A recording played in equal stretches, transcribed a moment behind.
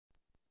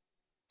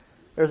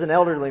There's an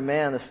elderly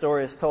man, the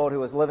story is told, who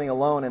was living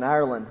alone in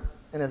Ireland,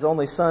 and his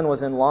only son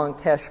was in Long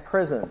Kesh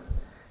prison.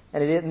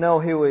 And he didn't know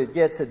who he would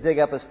get to dig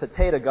up his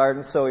potato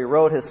garden, so he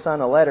wrote his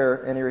son a letter,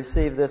 and he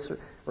received this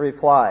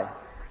reply.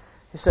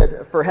 He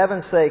said, "For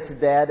heaven's sakes,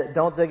 Dad,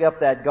 don't dig up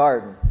that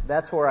garden.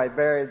 That's where I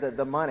buried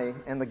the money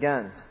and the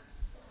guns."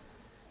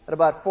 At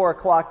about 4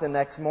 o'clock the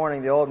next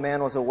morning, the old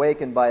man was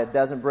awakened by a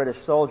dozen British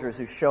soldiers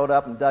who showed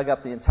up and dug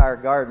up the entire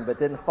garden, but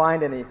didn't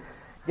find any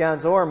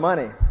guns or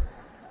money.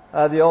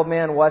 The old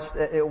man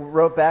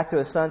wrote back to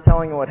his son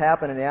telling him what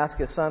happened, and he asked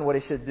his son what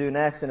he should do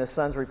next, and his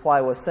son's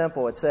reply was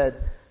simple. It said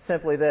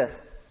simply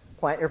this: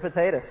 plant your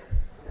potatoes.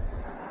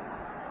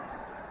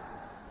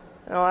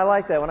 I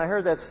like that. When I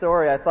heard that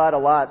story, I thought a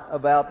lot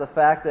about the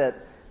fact that,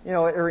 it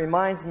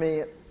reminds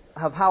me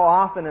of how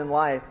often in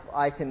life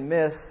I can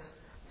miss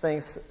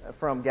things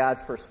from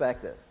God's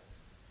perspective.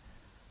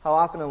 How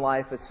often in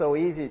life it's so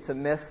easy to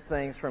miss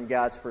things from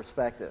God's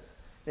perspective.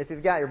 If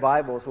you've got your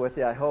Bibles with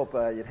you, I hope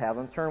you'd have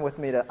them. Turn with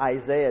me to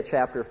Isaiah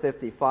chapter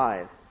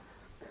 55.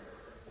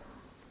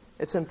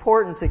 It's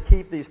important to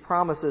keep these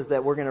promises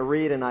that we're going to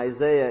read in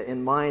Isaiah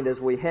in mind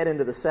as we head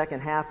into the second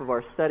half of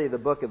our study of the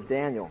book of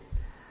Daniel.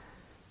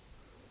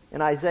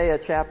 In Isaiah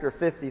chapter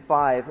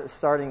 55,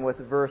 starting with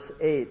verse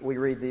 8, we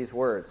read these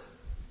words.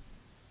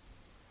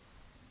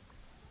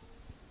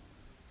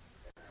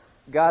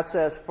 God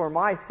says, "For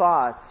my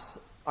thoughts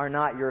are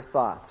not your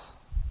thoughts,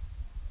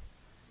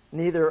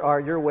 neither are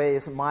your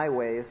ways my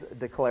ways,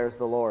 declares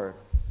the Lord.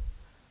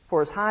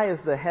 For as high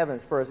as the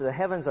heavens, for as the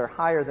heavens are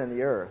higher than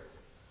the earth,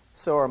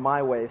 so are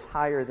my ways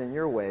higher than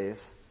your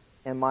ways,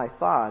 and my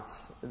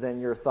thoughts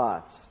than your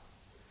thoughts.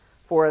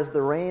 For as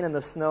the rain and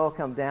the snow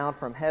come down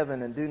from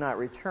heaven and do not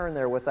return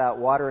there without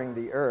watering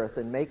the earth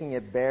and making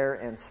it bear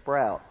and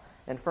sprout,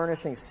 and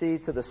furnishing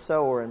seed to the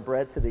sower and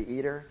bread to the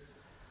eater,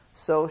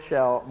 so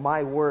shall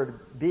my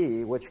word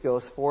be which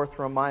goes forth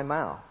from my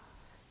mouth.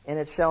 And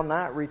it shall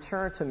not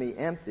return to me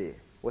empty,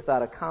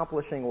 without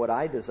accomplishing what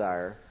I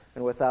desire,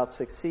 and without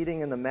succeeding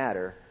in the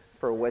matter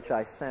for which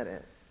I sent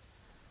it."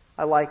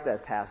 I like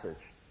that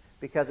passage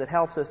because it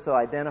helps us to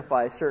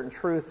identify certain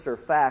truths or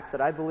facts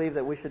that I believe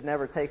that we should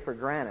never take for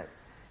granted.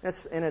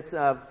 And it's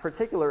of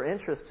particular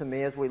interest to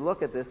me as we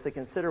look at this to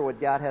consider what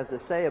God has to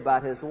say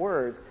about His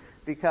words,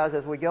 because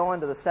as we go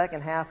into the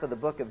second half of the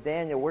book of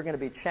Daniel, we're going to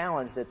be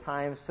challenged at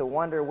times to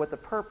wonder what the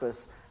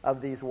purpose of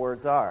these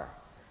words are.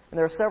 And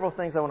there are several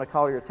things I want to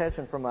call your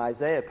attention from the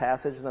Isaiah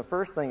passage. And the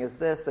first thing is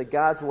this: that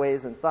God's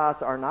ways and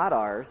thoughts are not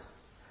ours.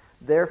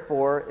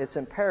 Therefore, it's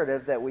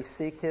imperative that we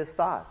seek His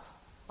thoughts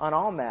on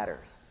all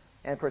matters.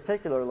 And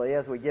particularly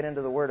as we get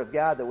into the Word of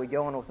God, that we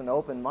go in with an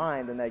open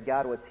mind and that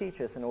God would teach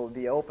us and we'll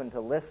be open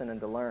to listen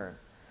and to learn.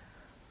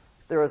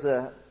 There was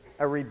a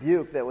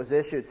rebuke that was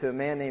issued to a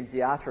man named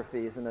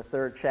Diotrephes in the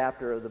third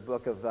chapter of the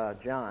book of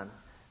John.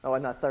 Oh,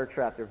 not third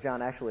chapter of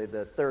John, actually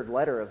the third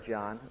letter of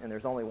John, and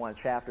there's only one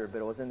chapter, but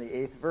it was in the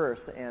 8th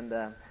verse. And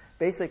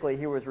basically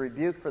he was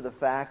rebuked for the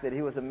fact that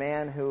he was a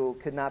man who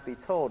could not be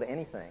told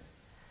anything,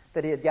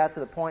 that he had got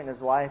to the point in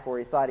his life where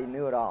he thought he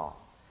knew it all.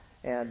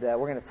 And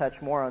we're going to touch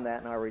more on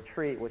that in our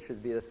retreat, which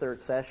would be the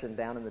third session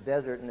down in the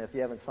desert. And if you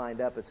haven't signed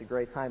up, it's a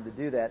great time to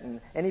do that. And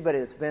anybody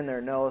that's been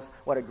there knows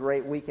what a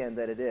great weekend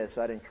that it is.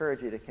 So I'd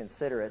encourage you to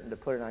consider it and to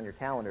put it on your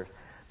calendars.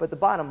 But the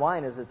bottom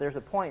line is that there's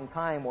a point in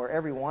time where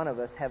every one of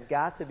us have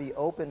got to be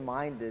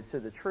open-minded to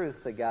the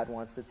truths that God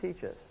wants to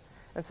teach us.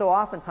 And so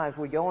oftentimes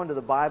we go into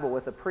the Bible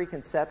with a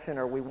preconception,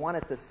 or we want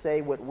it to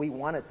say what we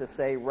want it to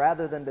say,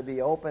 rather than to be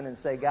open and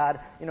say, "God,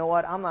 you know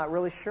what, I'm not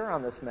really sure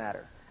on this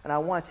matter. And I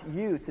want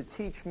you to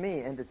teach me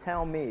and to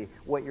tell me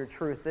what your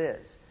truth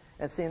is."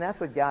 And see, and that's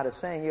what God is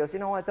saying. He goes, you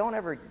know what, don't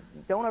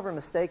ever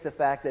mistake the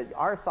fact that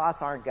our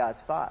thoughts aren't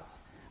God's thoughts,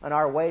 and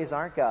our ways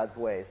aren't God's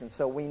ways. And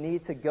so we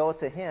need to go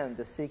to Him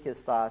to seek His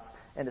thoughts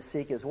and to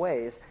seek His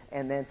ways,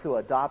 and then to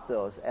adopt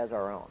those as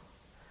our own.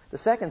 The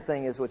second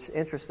thing is, what's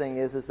interesting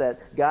is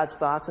that God's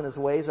thoughts and His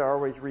ways are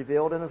always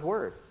revealed in His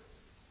Word.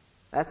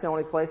 That's the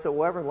only place that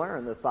we'll ever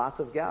learn the thoughts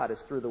of God is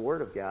through the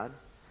Word of God.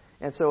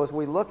 And so as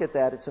we look at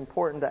that, it's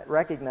important to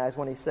recognize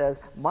when He says,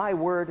 "My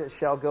word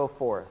shall go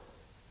forth."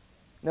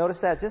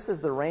 Notice that just as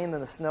the rain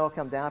and the snow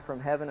come down from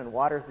heaven and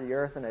waters the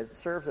earth, and it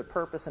serves a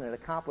purpose and it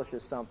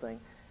accomplishes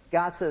something,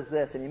 God says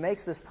this, and He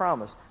makes this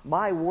promise: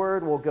 "My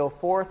word will go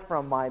forth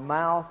from my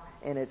mouth,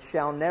 and it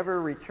shall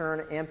never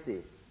return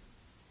empty,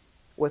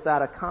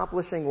 without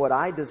accomplishing what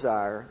I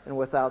desire, and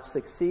without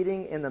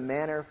succeeding in the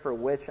manner for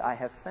which I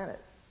have sent it."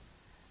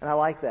 And I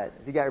like that.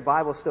 If you got your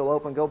Bible still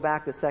open, go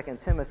back to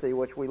 2 Timothy,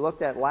 which we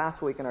looked at last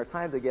week in our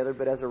time together,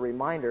 but as a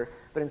reminder.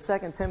 But in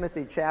 2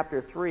 Timothy chapter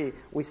 3,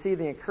 we see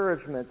the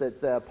encouragement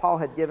that Paul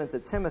had given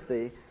to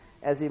Timothy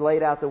as he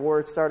laid out the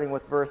word, starting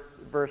with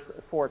verse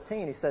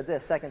 14. He said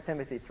this, 2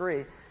 Timothy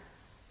 3,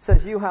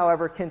 says, "You,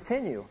 however,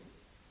 continue."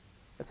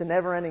 It's a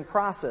never-ending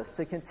process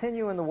to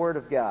continue in the Word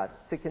of God,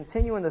 to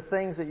continue in the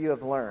things that you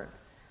have learned.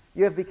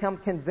 You have become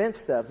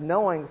convinced of,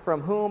 knowing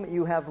from whom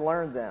you have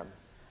learned them.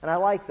 And I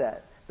like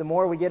that. The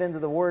more we get into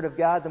the Word of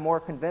God, the more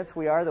convinced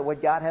we are that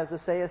what God has to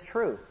say is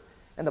truth.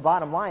 And the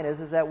bottom line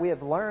is that we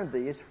have learned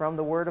these from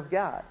the Word of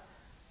God.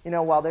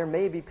 While there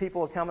may be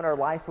people who come in our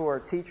life who are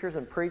teachers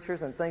and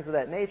preachers and things of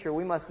that nature,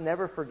 we must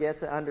never forget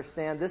to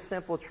understand this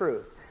simple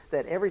truth,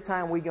 that every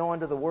time we go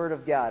into the Word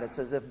of God, it's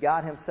as if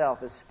God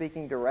Himself is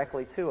speaking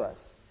directly to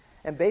us.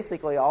 And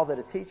basically all that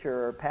a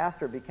teacher or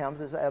pastor becomes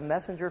is a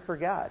messenger for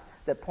God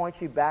that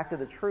points you back to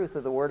the truth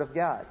of the Word of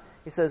God.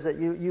 He says that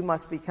you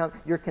must become,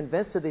 you're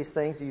convinced of these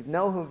things, you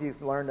know whom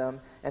you've learned them,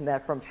 and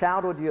that from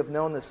childhood you have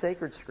known the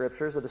sacred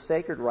scriptures or the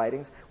sacred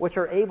writings, which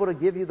are able to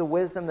give you the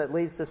wisdom that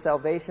leads to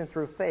salvation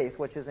through faith,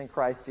 which is in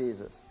Christ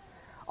Jesus.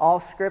 All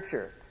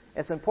Scripture.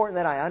 It's important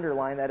that I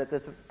underline that at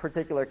this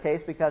particular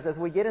case, because as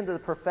we get into the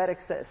prophetic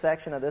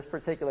section of this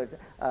particular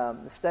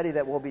study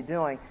that we'll be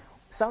doing,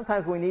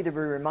 sometimes we need to be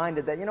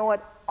reminded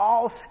that,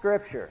 all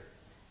Scripture,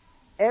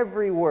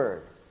 every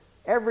word,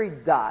 every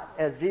dot,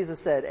 as Jesus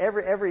said,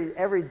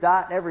 every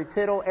dot, every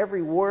tittle,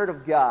 every word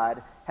of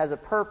God has a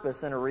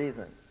purpose and a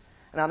reason.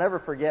 And I'll never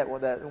forget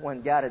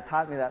when God had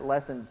taught me that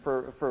lesson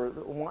for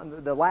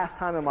the last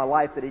time in my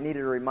life that He needed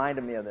to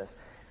remind me of this.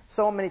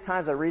 So many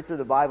times I read through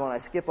the Bible and I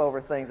skip over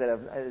things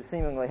that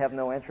seemingly have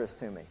no interest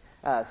to me,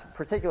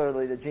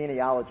 particularly the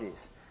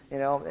genealogies.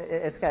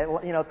 It's kind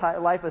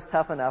of, life is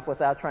tough enough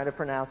without trying to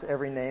pronounce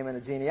every name in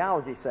the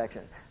genealogy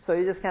section. So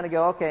you just kind of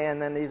go, okay,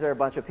 and then these are a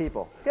bunch of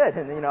people. Good,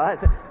 and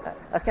that's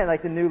kind of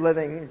like the New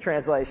Living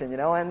Translation,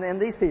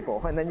 and these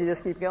people, and then you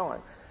just keep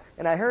going.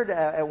 And I heard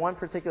at one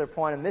particular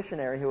point a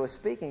missionary who was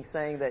speaking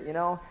saying that,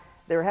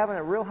 they were having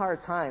a real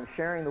hard time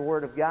sharing the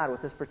Word of God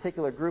with this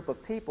particular group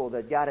of people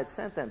that God had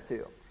sent them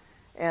to.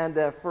 And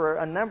for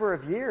a number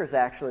of years,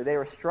 actually, they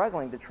were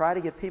struggling to try to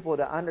get people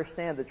to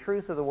understand the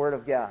truth of the Word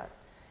of God.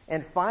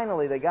 And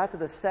finally, they got to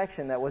the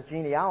section that was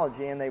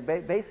genealogy, and they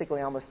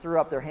basically almost threw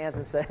up their hands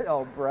and said,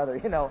 oh,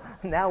 brother,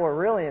 now we're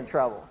really in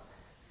trouble.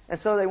 And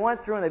so they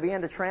went through and they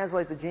began to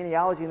translate the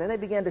genealogy, and then they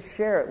began to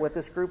share it with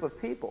this group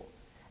of people.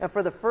 And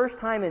for the first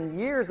time in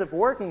years of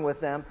working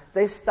with them,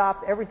 they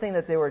stopped everything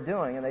that they were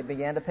doing, and they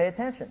began to pay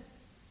attention.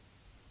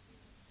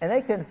 And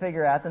they couldn't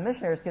figure out, the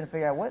missionaries couldn't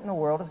figure out what in the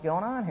world is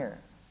going on here.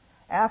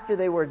 After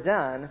they were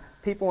done,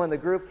 people in the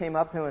group came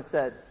up to them and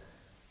said,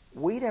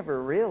 we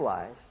never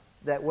realized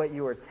that what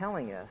you were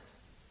telling us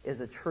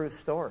is a true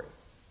story.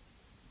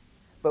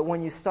 But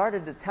when you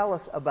started to tell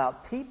us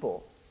about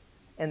people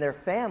and their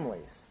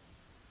families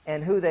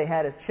and who they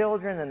had as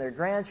children and their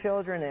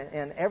grandchildren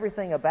and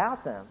everything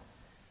about them,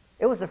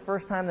 it was the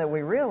first time that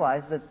we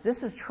realized that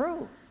this is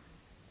true.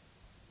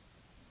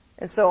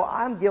 And so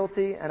I'm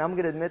guilty, and I'm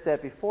going to admit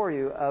that before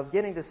you, of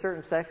getting to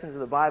certain sections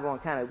of the Bible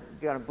and kind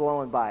of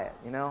blowing by it,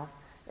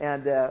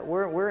 And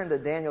we're into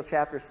Daniel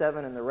chapter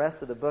 7 and the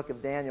rest of the book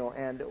of Daniel,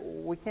 and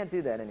we can't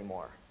do that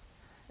anymore.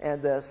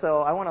 And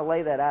so I want to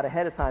lay that out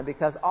ahead of time,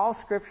 because all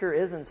Scripture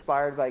is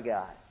inspired by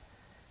God.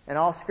 And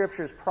all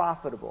Scripture is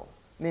profitable,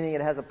 meaning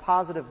it has a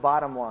positive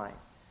bottom line.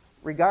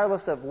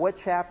 Regardless of what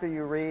chapter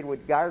you read,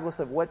 regardless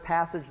of what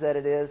passage that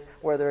it is,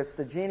 whether it's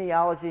the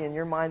genealogy in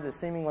your mind, the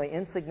seemingly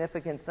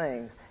insignificant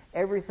things,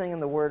 everything in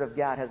the Word of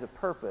God has a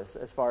purpose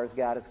as far as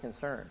God is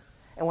concerned.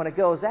 And when it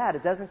goes out,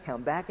 it doesn't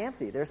come back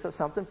empty. There's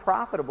something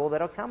profitable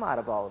that'll come out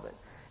of all of it.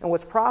 And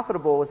what's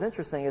profitable, what's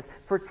interesting, is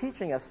for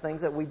teaching us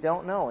things that we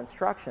don't know,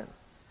 instruction,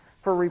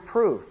 for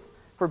reproof,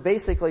 for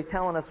basically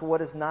telling us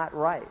what is not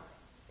right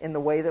in the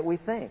way that we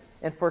think,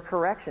 and for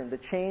correction, to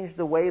change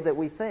the way that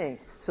we think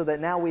so that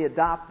now we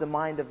adopt the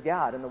mind of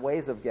God and the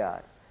ways of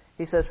God.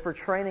 He says for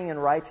training in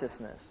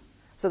righteousness,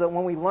 so that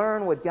when we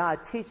learn what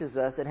God teaches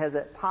us, it has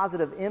a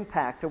positive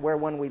impact to where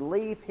when we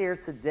leave here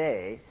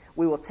today,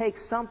 we will take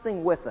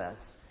something with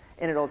us,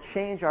 and it'll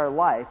change our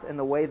life in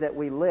the way that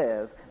we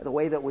live, the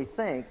way that we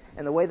think,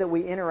 and the way that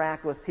we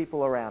interact with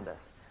people around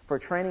us. For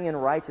training in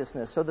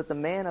righteousness, so that the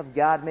man of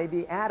God may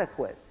be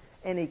adequate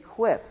and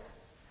equipped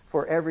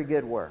for every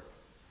good work.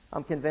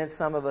 I'm convinced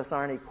some of us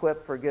aren't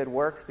equipped for good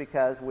works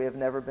because we have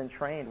never been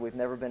trained, we've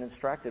never been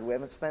instructed, we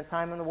haven't spent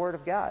time in the Word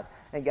of God.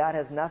 And God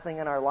has nothing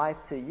in our life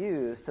to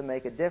use to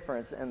make a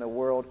difference in the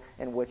world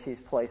in which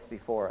He's placed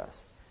before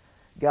us.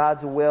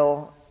 God's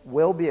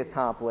will be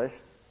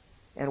accomplished,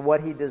 and what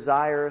He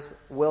desires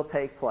will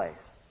take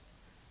place.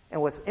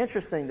 And what's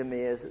interesting to me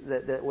is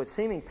that what's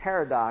seeming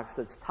paradox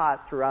that's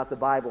taught throughout the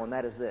Bible, and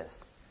that is this,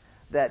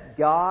 that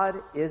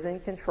God is in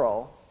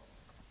control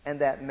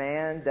and that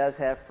man does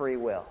have free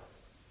will.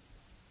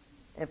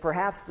 And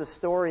perhaps the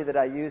story that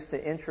I use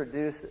to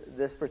introduce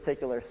this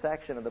particular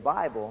section of the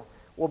Bible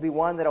will be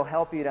one that will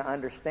help you to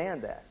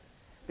understand that.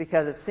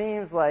 Because it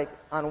seems like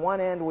on one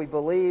end we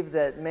believe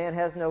that man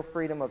has no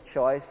freedom of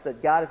choice,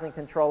 that God is in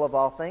control of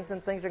all things,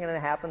 and things are going to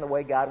happen the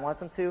way God wants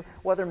them to,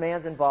 whether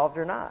man's involved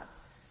or not.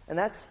 And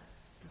that's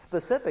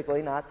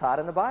specifically not taught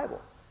in the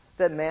Bible,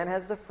 that man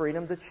has the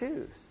freedom to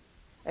choose.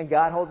 And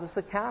God holds us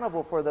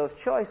accountable for those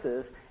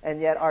choices,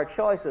 and yet our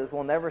choices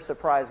will never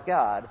surprise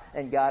God,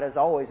 and God is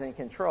always in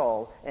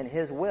control, and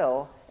His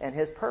will and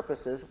His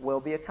purposes will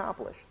be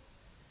accomplished.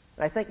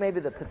 And I think maybe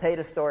the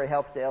potato story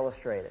helps to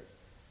illustrate it.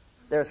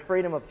 There's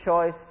freedom of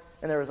choice,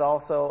 and there is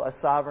also a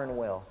sovereign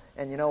will.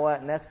 And you know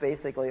what? And that's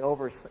basically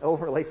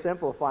overly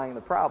simplifying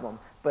the problem,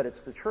 but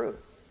it's the truth.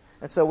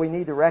 And so we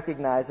need to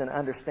recognize and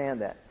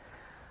understand that.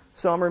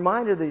 So I'm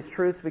reminded of these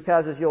truths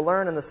because as you'll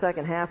learn in the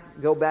second half,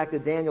 go back to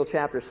Daniel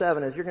chapter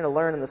 7, as you're going to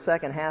learn in the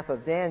second half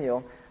of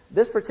Daniel,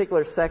 this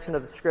particular section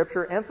of the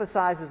Scripture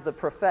emphasizes the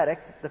prophetic.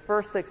 The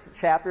first 6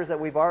 chapters that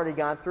we've already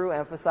gone through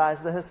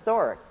emphasize the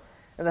historic.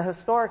 And the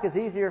historic is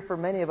easier for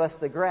many of us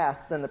to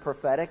grasp than the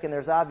prophetic, and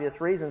there's obvious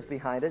reasons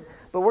behind it.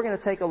 But we're going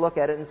to take a look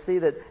at it and see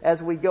that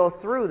as we go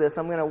through this,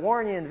 I'm going to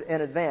warn you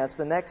in advance,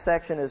 the next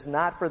section is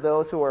not for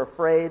those who are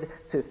afraid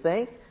to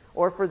think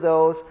or for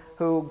those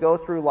who go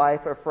through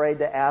life afraid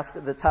to ask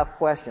the tough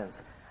questions.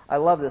 I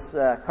love this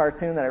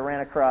cartoon that I ran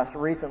across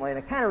recently, and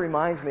it kind of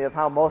reminds me of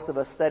how most of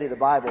us study the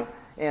Bible,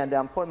 and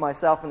I'm putting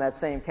myself in that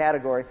same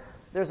category.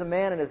 There's a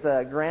man and his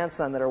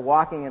grandson that are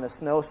walking in a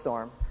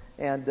snowstorm,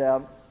 and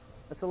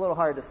it's a little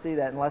hard to see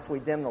that unless we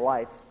dim the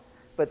lights.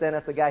 But then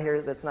if the guy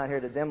here that's not here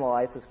to dim the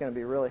lights, it's going to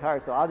be really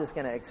hard, so I'm just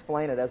going to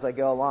explain it as I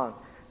go along.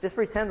 Just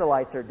pretend the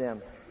lights are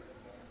dimmed.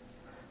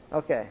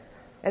 Okay.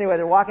 Anyway,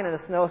 they're walking in a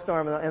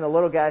snowstorm, and the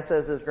little guy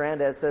says to his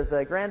granddad,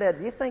 Granddad,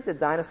 do you think the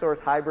dinosaurs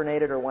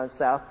hibernated or went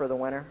south for the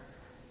winter?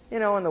 You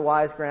know, and the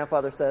wise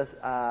grandfather says,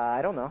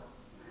 I don't know.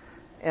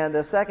 And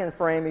the second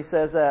frame, he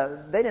says,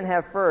 they didn't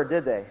have fur,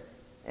 did they?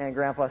 And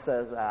Grandpa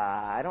says,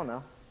 I don't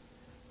know.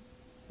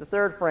 The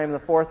third frame, the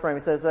fourth frame,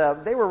 he says,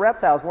 they were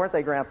reptiles, weren't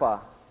they,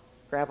 Grandpa?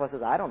 Grandpa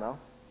says, I don't know.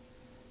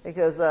 He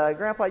goes,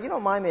 Grandpa, you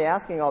don't mind me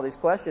asking all these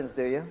questions,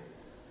 do you?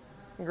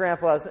 And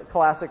Grandpa's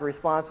classic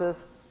response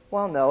is,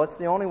 well, no, it's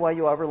the only way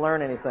you ever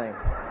learn anything.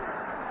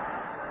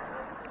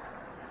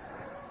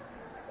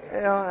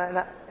 You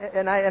know,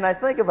 and I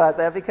think about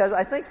that because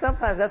I think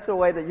sometimes that's the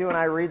way that you and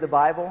I read the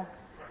Bible.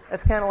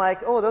 It's kind of like,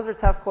 oh, those are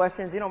tough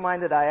questions. You don't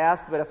mind that I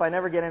ask, but if I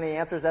never get any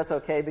answers, that's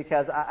okay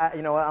because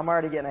I'm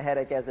already getting a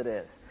headache as it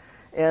is.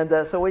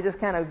 And so we just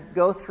kind of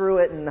go through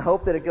it and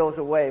hope that it goes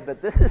away.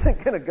 But this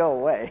isn't going to go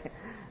away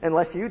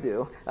unless you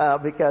do,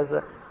 because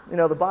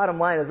the bottom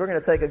line is we're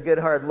going to take a good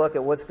hard look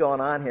at what's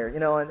going on here.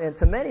 And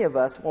to many of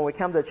us, when we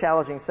come to a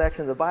challenging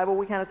section of the Bible,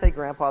 we kind of take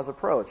Grandpa's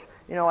approach.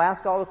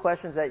 Ask all the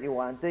questions that you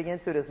want, dig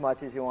into it as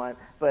much as you want,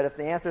 but if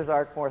the answers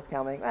aren't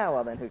forthcoming,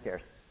 well, then who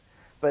cares?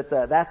 But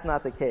that's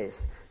not the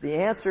case. The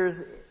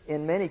answers,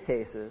 in many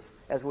cases,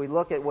 as we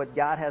look at what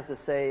God has to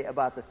say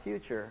about the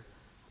future,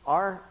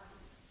 are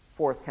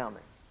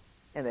forthcoming,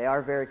 and they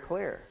are very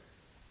clear.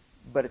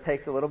 But it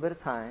takes a little bit of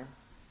time,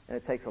 and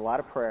it takes a lot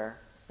of prayer,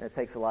 and it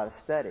takes a lot of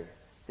study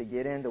to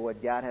get into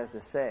what God has to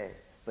say,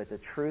 but the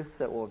truths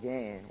that we'll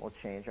gain will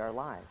change our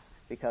lives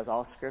because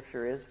all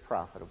Scripture is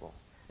profitable.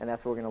 And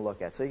that's what we're going to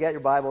look at. So you got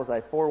your Bibles.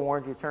 I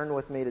forewarned you. Turn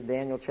with me to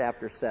Daniel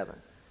chapter 7.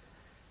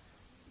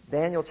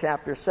 Daniel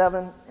chapter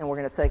 7, and we're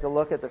going to take a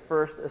look at the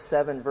first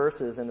 7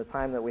 verses in the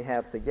time that we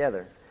have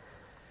together.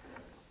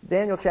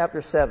 Daniel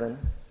chapter 7,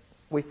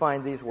 we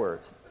find these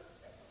words.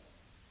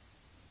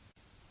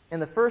 In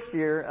the first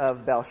year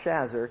of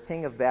Belshazzar,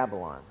 king of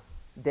Babylon,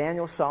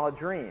 Daniel saw a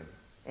dream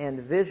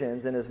and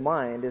visions in his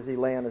mind as he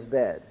lay on his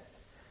bed.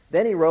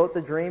 Then he wrote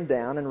the dream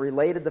down and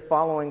related the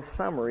following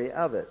summary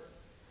of it.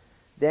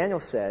 Daniel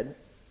said,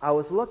 I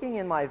was looking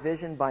in my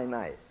vision by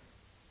night,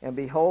 and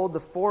behold, the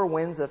 4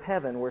 winds of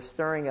heaven were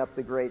stirring up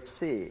the great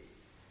sea,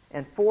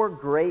 and 4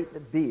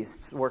 great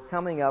beasts were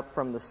coming up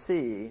from the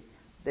sea.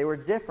 They were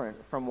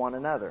different from one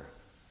another.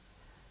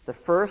 The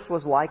first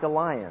was like a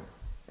lion,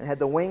 and had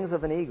the wings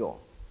of an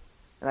eagle.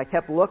 And I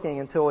kept looking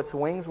until its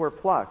wings were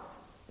plucked,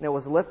 and it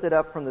was lifted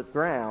up from the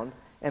ground,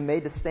 and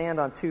made to stand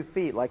on 2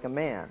 feet like a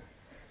man.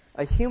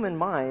 A human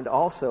mind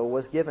also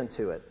was given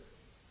to it.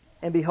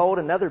 And behold,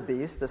 another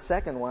beast, the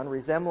second one,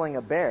 resembling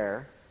a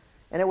bear,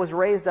 and it was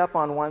raised up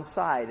on one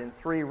side, and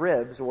 3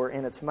 ribs were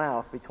in its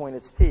mouth between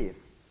its teeth.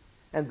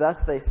 And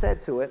thus they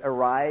said to it,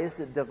 Arise,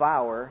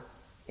 devour,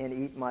 and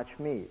eat much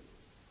meat.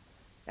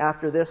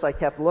 After this I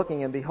kept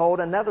looking, and behold,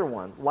 another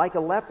one, like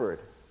a leopard,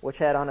 which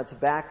had on its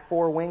back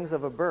 4 wings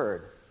of a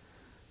bird.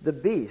 The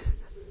beast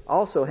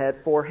also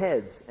had 4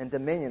 heads, and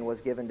dominion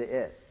was given to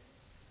it.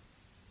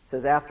 It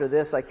says, After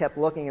this I kept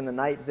looking in the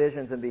night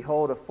visions, and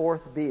behold, a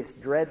 4th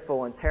beast,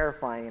 dreadful and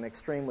terrifying and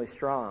extremely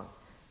strong.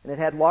 And it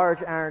had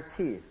large iron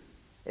teeth.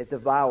 It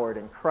devoured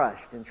and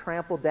crushed and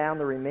trampled down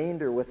the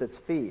remainder with its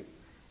feet.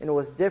 And it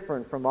was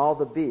different from all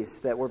the beasts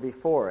that were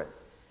before it.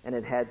 And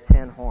it had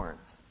 10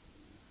 horns.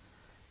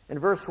 In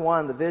verse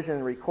 1, the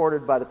vision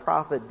recorded by the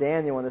prophet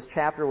Daniel in this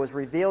chapter was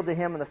revealed to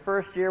him in the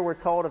first year, we're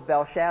told, of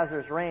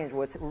Belshazzar's reign,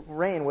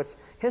 which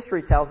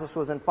history tells us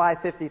was in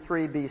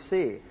 553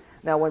 B.C.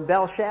 Now, when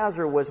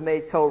Belshazzar was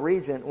made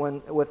co-regent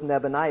with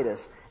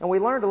Nabonidus, and we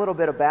learned a little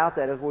bit about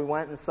that as we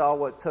went and saw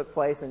what took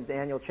place in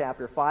Daniel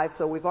chapter 5,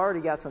 so we've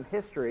already got some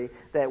history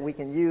that we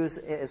can use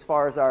as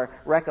far as our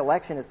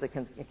recollection is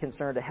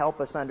concerned to help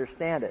us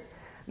understand it.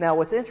 Now,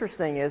 what's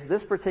interesting is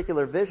this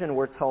particular vision,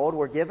 we're told,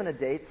 we're given a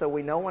date so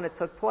we know when it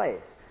took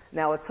place.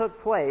 Now, it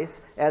took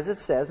place, as it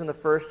says, in the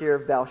first year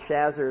of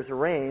Belshazzar's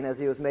reign as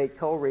he was made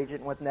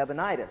co-regent with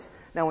Nabonidus.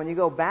 Now, when you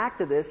go back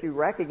to this, you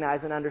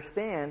recognize and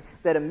understand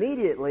that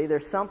immediately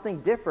there's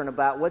something different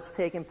about what's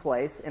taken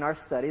place in our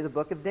study of the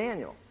book of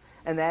Daniel.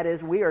 and that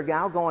is we are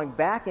now going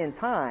back in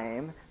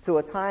time to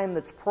a time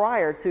that's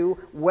prior to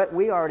what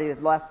we already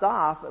had left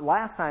off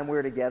last time we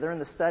were together in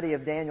the study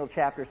of Daniel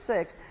chapter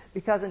 6,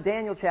 because in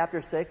Daniel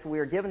chapter 6 we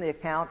are given the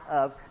account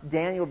of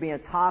Daniel being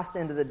tossed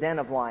into the den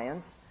of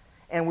lions.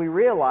 And we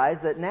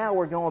realize that now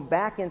we're going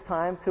back in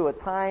time to a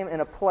time and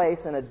a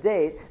place and a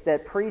date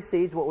that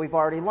precedes what we've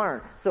already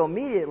learned. So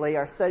immediately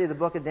our study of the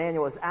book of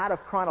Daniel is out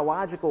of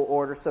chronological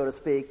order, so to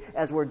speak,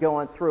 as we're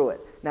going through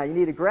it. Now you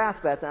need to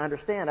grasp that to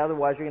understand,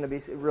 otherwise you're going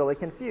to be really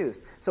confused.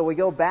 So we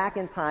go back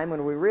in time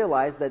and we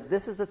realize that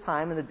this is the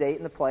time and the date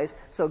and the place,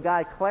 so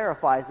God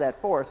clarifies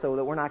that for us so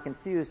that we're not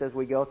confused as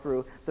we go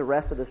through the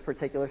rest of this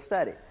particular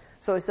study.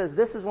 So he says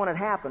this is when it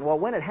happened. Well,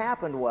 when it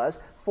happened was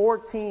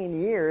 14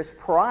 years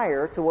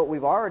prior to what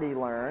we've already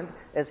learned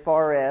as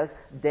far as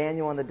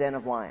Daniel and the den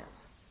of lions.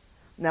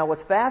 Now,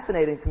 what's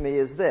fascinating to me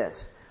is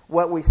this.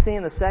 What we see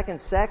in the second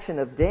section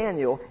of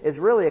Daniel is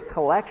really a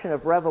collection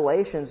of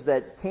revelations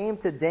that came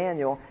to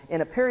Daniel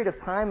in a period of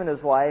time in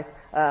his life,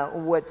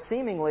 what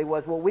seemingly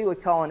was what we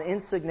would call an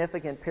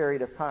insignificant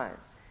period of time.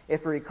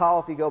 If you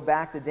recall, if you go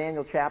back to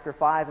Daniel chapter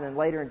 5 and then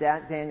later in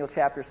Daniel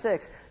chapter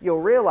 6,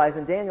 you'll realize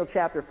in Daniel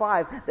chapter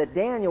 5 that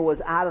Daniel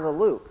was out of the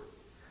loop.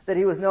 That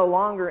he was no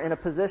longer in a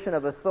position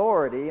of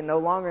authority and no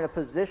longer in a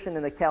position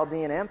in the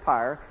Chaldean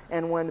Empire.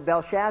 And when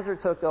Belshazzar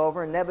took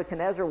over and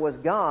Nebuchadnezzar was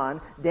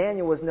gone,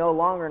 Daniel was no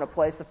longer in a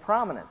place of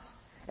prominence.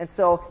 And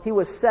so he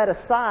was set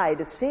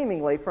aside,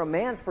 seemingly from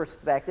man's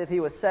perspective,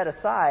 he was set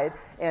aside,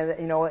 and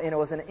it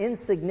was an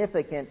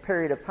insignificant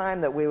period of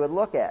time that we would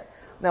look at.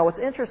 Now, what's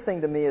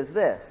interesting to me is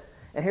this,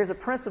 and here's a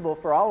principle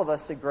for all of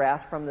us to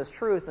grasp from this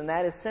truth, and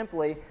that is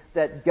simply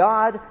that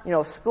God,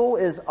 school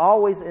is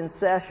always in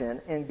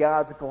session in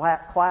God's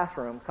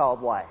classroom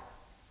called life.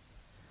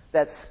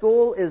 That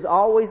school is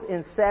always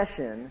in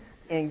session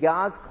in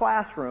God's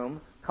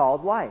classroom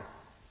called life.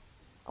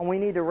 And we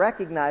need to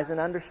recognize and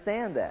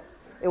understand that.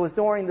 It was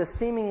during the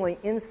seemingly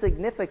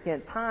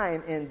insignificant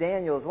time in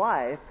Daniel's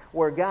life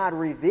where God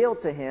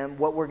revealed to him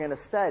what we're going to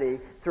study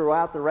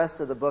throughout the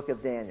rest of the book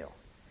of Daniel.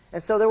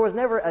 And so there was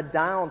never a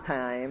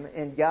downtime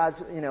in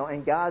God's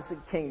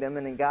kingdom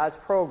and in God's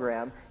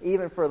program,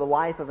 even for the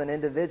life of an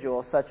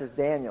individual such as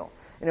Daniel.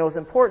 And it was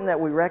important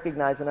that we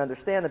recognize and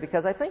understand it,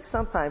 because I think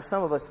sometimes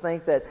some of us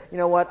think that,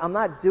 I'm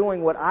not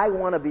doing what I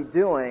want to be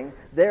doing,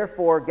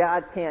 therefore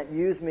God can't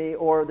use me,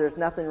 or there's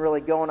nothing really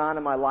going on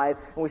in my life.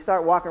 And we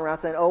start walking around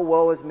saying, oh,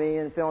 woe is me,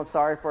 and feeling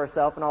sorry for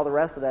ourselves and all the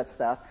rest of that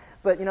stuff.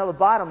 But, the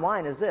bottom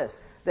line is this,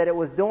 that it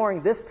was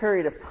during this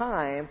period of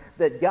time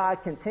that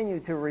God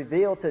continued to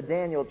reveal to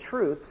Daniel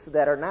truths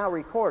that are now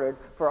recorded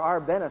for our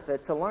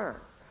benefit to learn.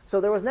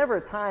 So there was never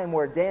a time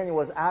where Daniel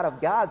was out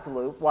of God's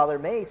loop, while there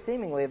may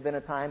seemingly have been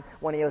a time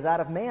when he was out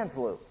of man's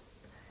loop.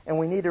 And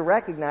we need to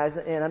recognize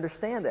and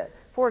understand that.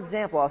 For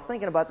example, I was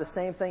thinking about the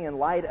same thing in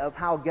light of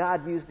how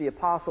God used the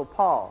Apostle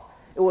Paul.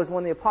 It was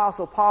when the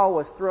Apostle Paul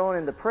was thrown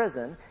into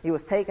prison, he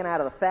was taken out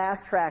of the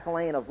fast-track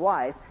lane of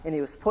life, and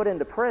he was put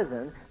into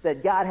prison,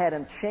 that God had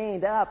him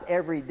chained up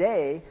every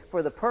day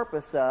for the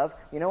purpose of,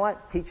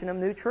 teaching him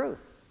new truth.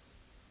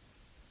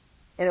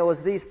 And it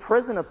was these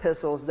prison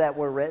epistles that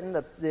were written,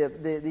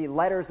 the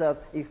letters of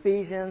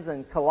Ephesians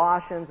and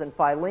Colossians and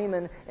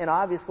Philemon and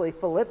obviously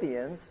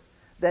Philippians,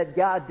 that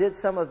God did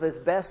some of his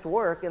best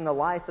work in the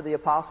life of the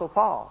Apostle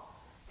Paul.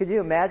 Could you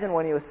imagine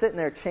when he was sitting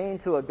there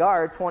chained to a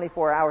guard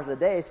 24 hours a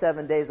day,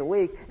 7 days a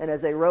week, and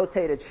as they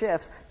rotated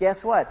shifts,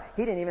 guess what?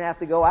 He didn't even have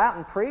to go out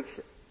and preach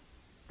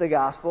the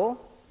gospel.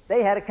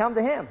 They had to come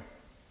to him.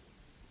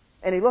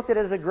 And he looked at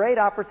it as a great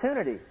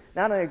opportunity.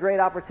 Not only a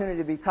great opportunity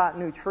to be taught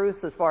new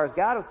truths as far as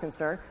God was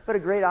concerned, but a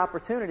great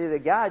opportunity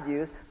that God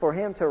used for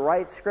him to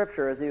write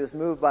Scripture as he was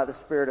moved by the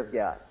Spirit of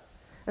God.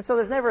 And so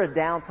there's never a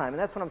downtime, and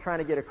that's what I'm trying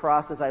to get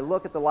across as I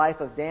look at the life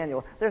of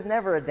Daniel. There's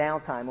never a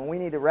downtime, and we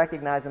need to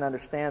recognize and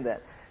understand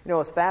that.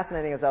 What's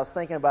fascinating is I was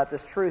thinking about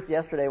this truth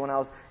yesterday when I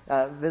was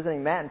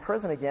visiting Matt in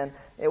prison again.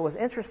 It was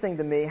interesting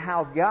to me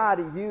how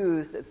God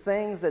used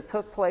things that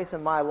took place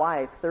in my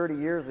life 30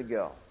 years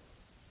ago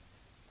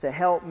to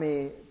help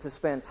me to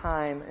spend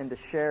time and to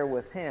share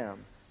with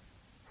him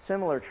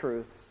similar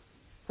truths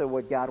to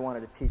what God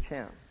wanted to teach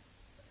him.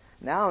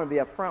 Now I'm going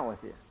to be upfront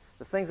with you.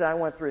 The things that I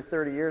went through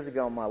 30 years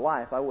ago in my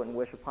life, I wouldn't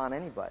wish upon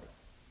anybody.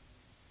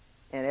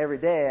 And every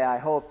day I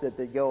hoped that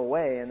they'd go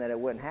away and that it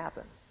wouldn't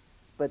happen.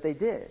 But they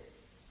did.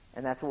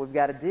 And that's what we've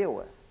got to deal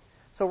with.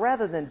 So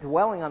rather than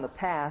dwelling on the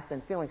past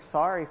and feeling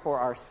sorry for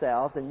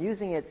ourselves and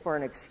using it for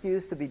an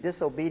excuse to be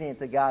disobedient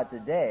to God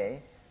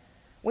today,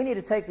 we need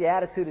to take the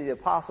attitude of the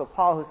Apostle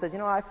Paul, who said,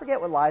 I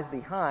forget what lies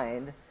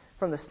behind,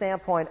 from the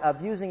standpoint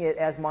of using it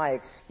as my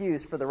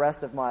excuse for the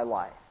rest of my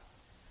life.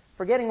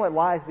 Forgetting what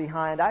lies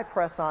behind, I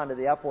press on to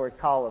the upward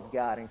call of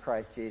God in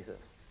Christ Jesus.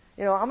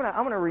 I'm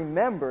going to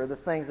remember the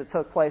things that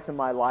took place in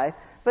my life,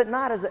 but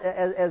not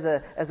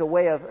as a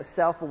way of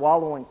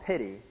self-wallowing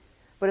pity,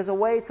 but as a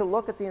way to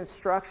look at the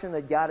instruction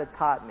that God had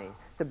taught me,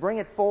 to bring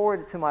it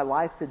forward to my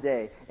life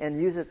today and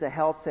use it to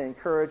help to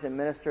encourage and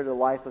minister to the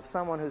life of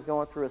someone who's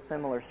going through a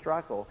similar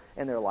struggle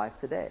in their life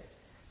today.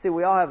 See,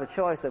 we all have a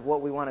choice of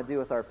what we want to do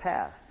with our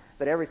past.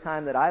 But every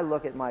time that I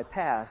look at my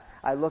past,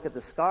 I look at the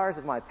scars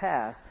of my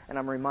past, and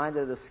I'm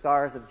reminded of the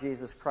scars of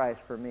Jesus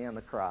Christ for me on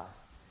the cross.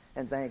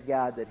 And thank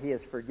God that He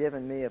has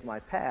forgiven me of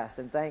my past.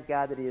 And thank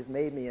God that He has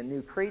made me a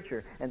new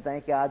creature. And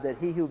thank God that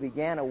He who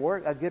began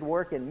a good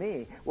work in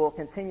me will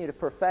continue to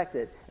perfect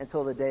it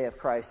until the day of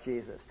Christ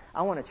Jesus.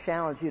 I want to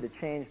challenge you to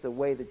change the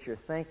way that you're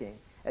thinking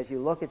as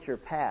you look at your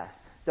past.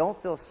 Don't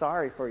feel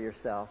sorry for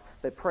yourself,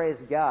 but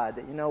praise God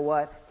that, you know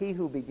what? He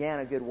who began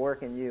a good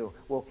work in you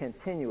will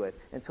continue it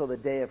until the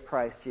day of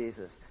Christ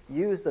Jesus.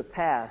 Use the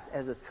past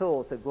as a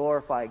tool to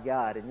glorify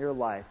God in your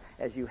life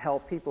as you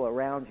help people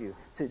around you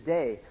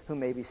today who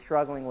may be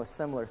struggling with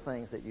similar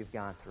things that you've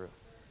gone through.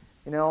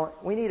 You know,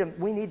 we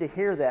need to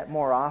hear that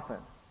more often.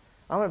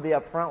 I'm going to be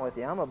up front with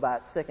you. I'm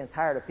about sick and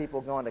tired of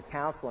people going to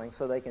counseling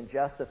so they can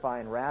justify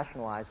and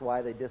rationalize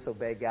why they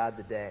disobey God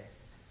today.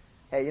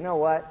 Hey, you know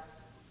what?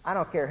 I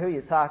don't care who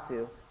you talk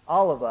to.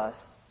 All of us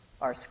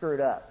are screwed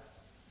up.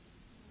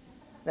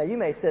 Now, you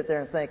may sit there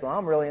and think, well,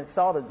 I'm really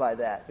insulted by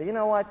that. But you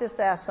know what? Just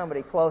ask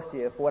somebody close to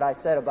you if what I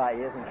said about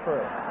you isn't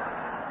true.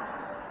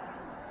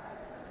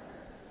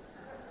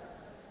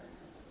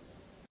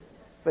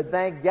 But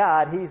thank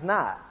God He's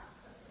not.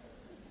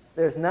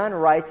 There's none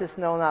righteous,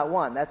 no, not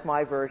one. That's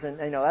my version.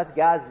 You know, that's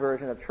God's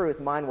version of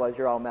truth. Mine was,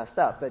 you're all messed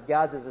up. But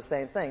God's is the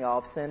same thing.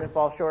 All have sinned and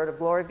fall short of the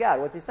glory of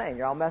God. What's He saying?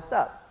 You're all messed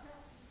up.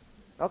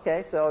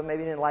 Okay, so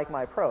maybe you didn't like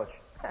my approach.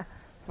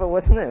 But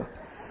what's new?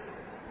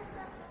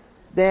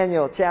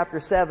 Daniel chapter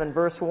 7,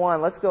 verse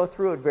 1. Let's go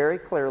through it very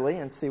clearly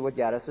and see what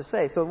God has to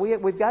say. So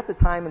we've got the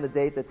time and the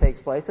date that takes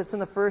place. It's in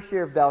the first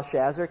year of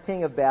Belshazzar,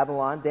 king of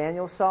Babylon.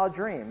 Daniel saw a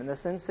dream. In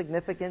this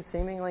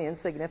seemingly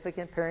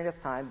insignificant period of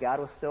time,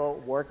 God was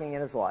still working in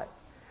his life.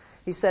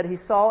 He said he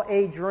saw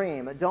a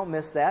dream. Don't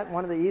miss that.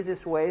 One of the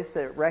easiest ways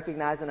to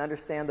recognize and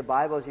understand the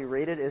Bible as you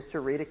read it is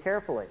to read it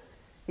carefully.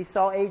 He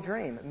saw a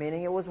dream,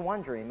 meaning it was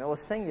one dream. It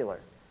was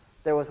singular.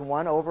 There was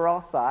one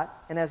overall thought,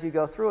 and as you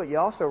go through it, you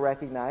also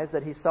recognize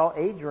that he saw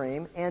a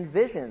dream and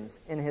visions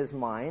in his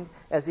mind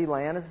as he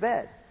lay on his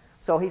bed.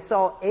 So he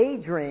saw a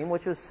dream,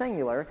 which was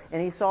singular, and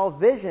he saw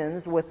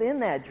visions within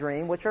that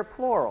dream, which are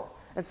plural.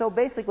 And so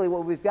basically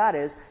what we've got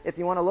is, if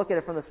you want to look at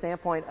it from the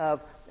standpoint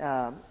of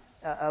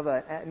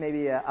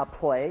maybe a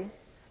play,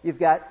 you've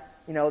got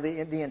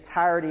the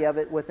entirety of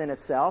it within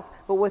itself.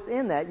 But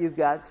within that, you've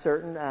got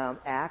certain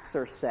acts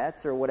or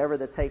sets or whatever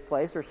that take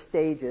place or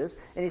stages.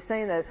 And he's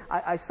saying that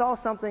I saw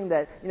something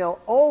that,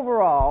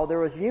 overall there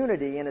was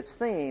unity in its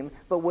theme,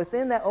 but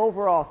within that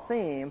overall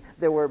theme,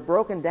 there were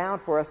broken down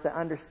for us to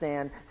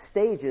understand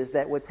stages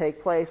that would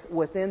take place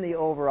within the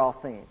overall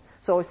theme.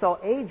 So he saw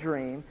a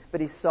dream,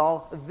 but he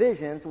saw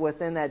visions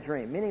within that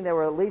dream, meaning there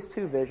were at least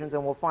two visions,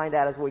 and we'll find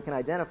out as we can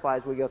identify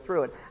as we go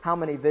through it how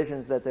many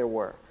visions that there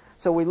were.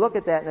 So we look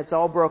at that, and it's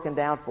all broken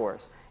down for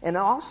us. And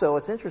also,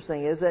 what's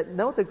interesting is that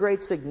note the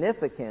great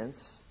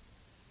significance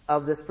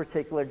of this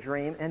particular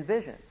dream and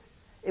visions.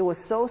 It was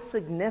so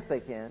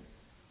significant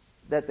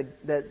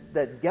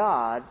that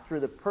God,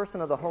 through the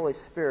person of the Holy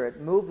Spirit,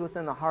 moved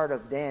within the heart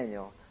of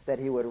Daniel that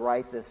he would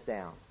write this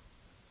down.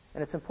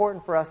 And it's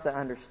important for us to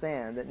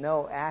understand that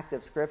no act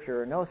of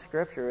Scripture or no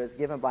Scripture is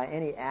given by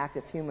any act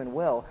of human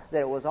will, that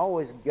it was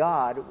always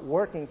God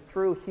working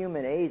through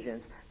human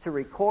agents to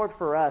record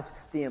for us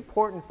the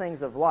important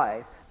things of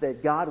life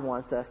that God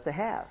wants us to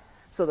have.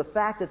 So the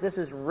fact that this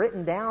is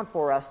written down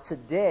for us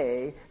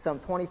today, some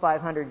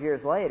 2,500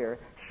 years later,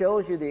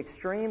 shows you the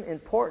extreme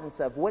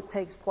importance of what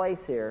takes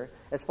place here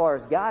as far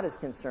as God is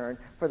concerned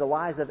for the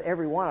lives of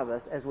every one of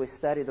us as we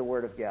study the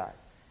Word of God.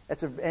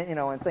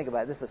 And think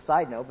about it. This is a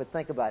side note, but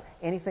think about it.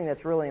 Anything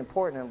that's really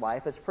important in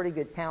life, it's pretty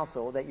good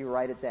counsel that you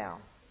write it down.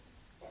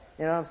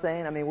 You know what I'm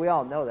saying? I mean, we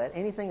all know that.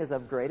 Anything is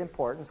of great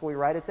importance, we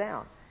write it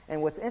down.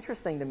 And what's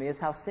interesting to me is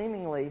how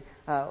seemingly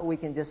we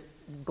can just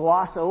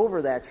gloss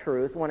over that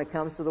truth when it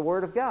comes to the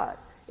Word of God.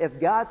 If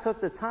God took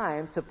the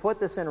time to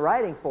put this in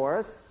writing for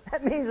us,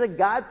 that means that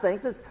God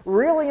thinks it's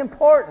really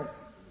important.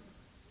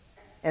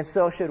 And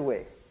so should we.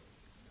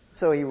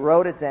 So he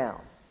wrote it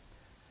down.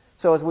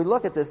 So as we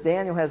look at this,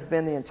 Daniel has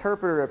been the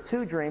interpreter of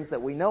two dreams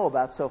that we know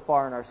about so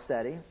far in our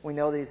study. We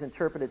know that he's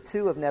interpreted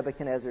two of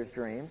Nebuchadnezzar's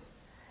dreams.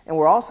 And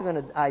we're also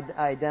going to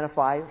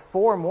identify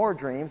four more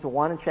dreams,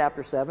 one in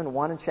chapter 7,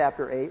 one in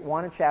chapter 8,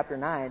 one in chapter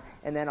 9,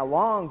 and then a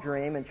long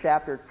dream in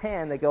chapter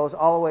 10 that goes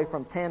all the way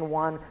from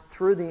 10:1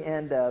 through the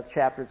end of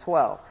chapter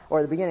 12,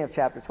 or the beginning of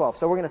chapter 12.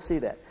 So we're going to see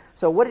that.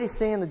 So what did he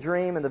see in the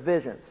dream and the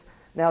visions?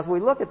 Now, as we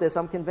look at this,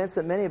 I'm convinced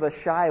that many of us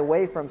shy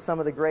away from some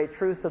of the great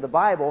truths of the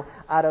Bible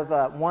out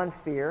of one,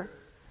 fear.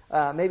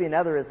 Maybe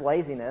another is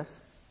laziness.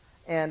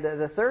 And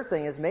the third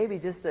thing is maybe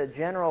just a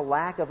general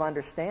lack of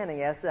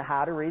understanding as to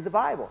how to read the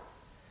Bible.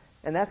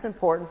 And that's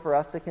important for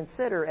us to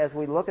consider as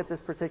we look at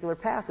this particular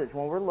passage.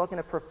 When we're looking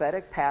at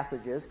prophetic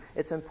passages,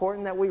 it's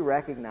important that we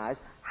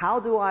recognize, how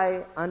do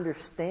I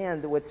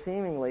understand what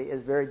seemingly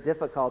is very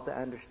difficult to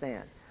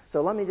understand?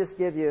 So let me just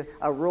give you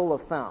a rule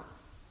of thumb.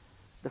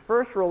 The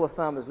first rule of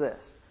thumb is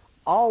this: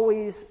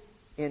 always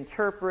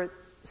interpret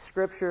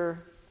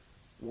Scripture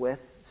with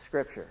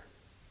Scripture.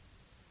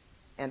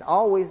 And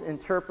always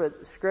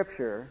interpret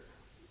Scripture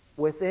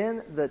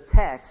within the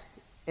text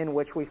in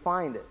which we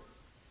find it.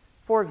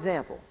 For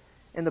example,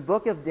 in the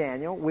book of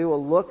Daniel, we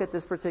will look at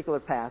this particular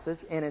passage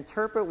and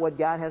interpret what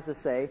God has to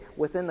say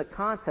within the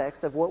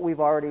context of what we've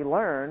already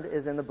learned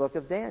is in the book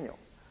of Daniel.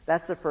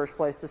 That's the first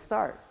place to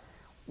start.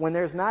 When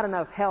there's not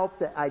enough help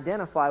to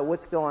identify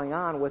what's going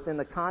on within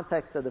the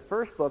context of the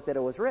first book that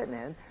it was written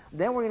in,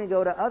 then we're going to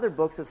go to other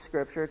books of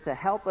Scripture to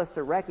help us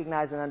to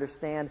recognize and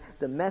understand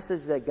the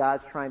message that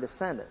God's trying to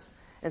send us.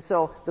 And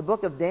so the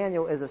book of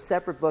Daniel is a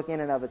separate book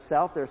in and of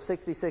itself. There are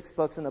 66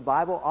 books in the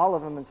Bible, all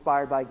of them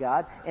inspired by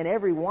God, and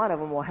every one of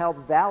them will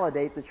help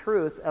validate the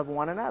truth of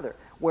one another.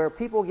 Where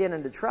people get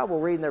into trouble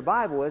reading their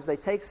Bible is they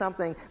take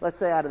something, let's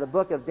say out of the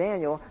book of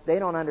Daniel, they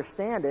don't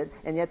understand it,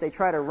 and yet they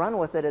try to run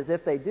with it as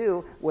if they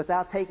do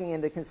without taking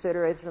into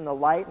consideration the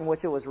light in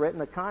which it was written,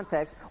 the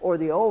context, or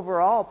the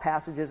overall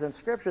passages in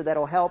Scripture that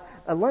will help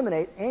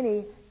eliminate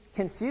any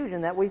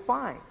confusion that we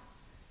find.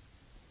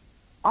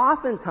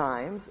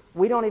 Oftentimes,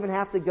 we don't even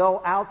have to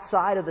go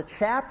outside of the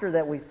chapter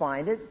that we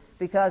find it,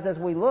 because as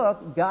we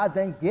look, God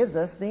then gives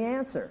us the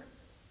answer.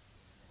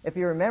 If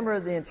you remember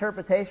the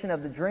interpretation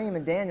of the dream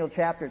in Daniel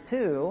chapter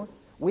 2,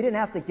 we didn't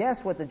have to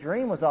guess what the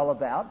dream was all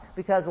about,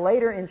 because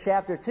later in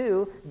chapter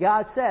 2,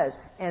 God says,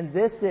 and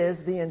this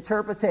is the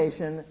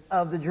interpretation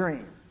of the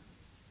dream.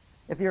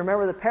 If you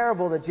remember the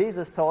parable that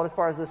Jesus told as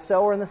far as the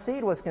sower and the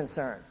seed was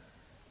concerned,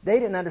 they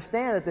didn't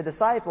understand it, the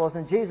disciples,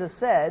 and Jesus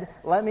said,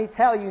 let me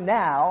tell you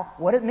now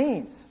what it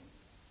means.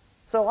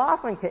 So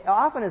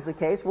often is the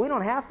case, we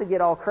don't have to get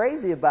all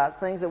crazy about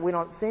things that we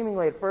don't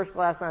seemingly at first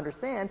glance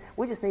understand.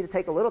 We just need to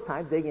take a little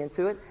time, dig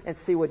into it, and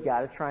see what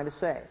God is trying to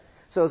say.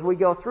 So as we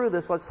go through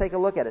this, let's take a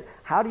look at it.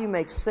 How do you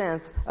make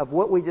sense of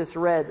what we just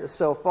read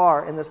so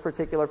far in this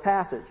particular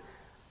passage?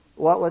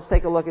 Well, let's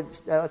take a look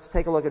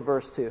at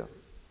verse 2. It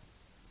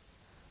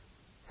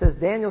says,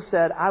 Daniel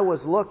said, I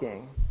was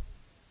looking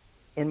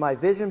in my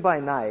vision by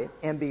night,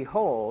 and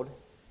behold,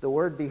 the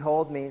word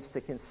behold means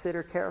to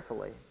consider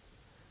carefully.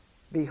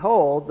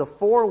 Behold, the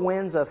four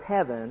winds of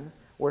heaven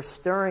were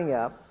stirring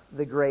up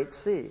the great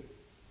sea.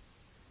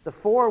 The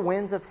four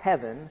winds of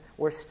heaven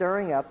were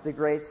stirring up the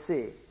great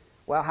sea.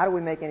 Well, how do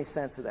we make any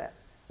sense of that?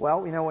 Well,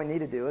 what we need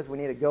to do is we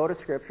need to go to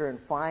Scripture and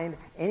find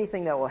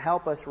anything that will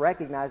help us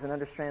recognize and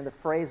understand the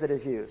phrase that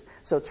is used.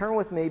 So turn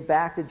with me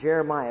back to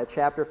Jeremiah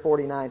chapter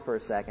 49 for a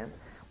second,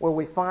 where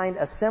we find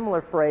a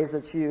similar phrase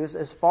that's used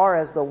as far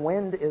as the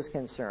wind is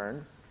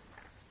concerned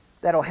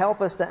that'll help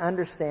us to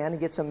understand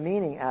and get some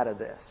meaning out of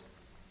this.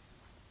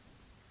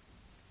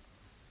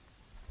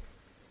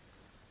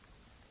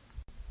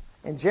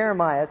 In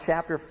Jeremiah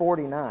chapter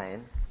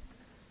 49,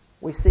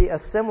 we see a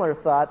similar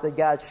thought that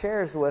God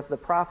shares with the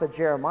prophet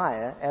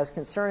Jeremiah as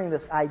concerning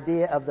this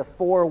idea of the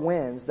four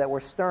winds that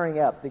were stirring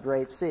up the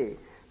great sea.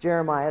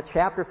 Jeremiah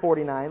chapter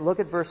 49, look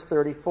at verse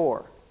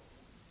 34.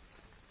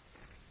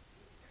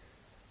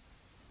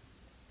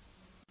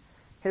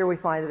 Here we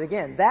find it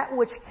again. That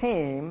which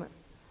came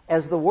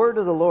as the word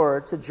of the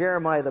Lord to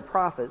Jeremiah the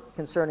prophet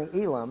concerning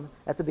Elam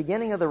at the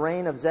beginning of the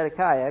reign of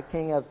Zedekiah,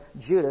 king of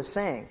Judah,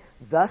 saying,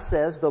 Thus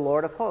says the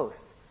Lord of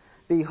hosts,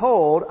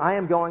 Behold, I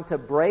am going to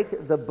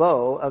break the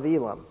bow of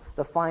Elam,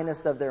 the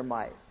finest of their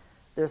might.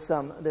 There's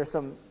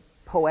some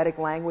poetic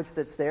language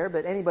that's there,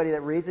 but anybody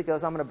that reads it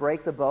goes, I'm going to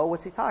break the bow.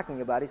 What's he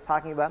talking about? He's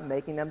talking about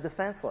making them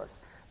defenseless.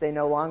 They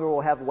no longer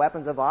will have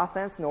weapons of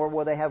offense, nor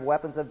will they have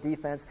weapons of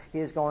defense. He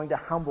is going to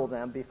humble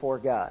them before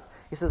God.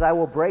 He says, I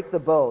will break the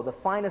bow, the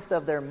finest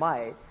of their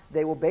might.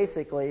 They will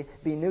basically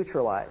be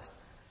neutralized.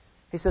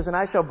 He says, and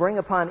I shall bring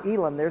upon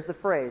Elam, there's the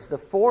phrase, the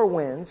four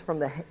winds from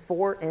the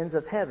four ends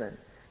of heaven,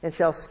 and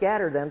shall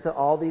scatter them to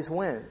all these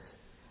winds.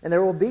 And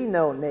there will be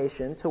no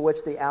nation to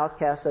which the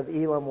outcasts of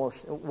Elam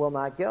will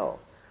not go.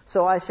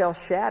 So I shall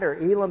shatter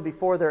Elam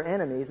before their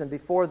enemies and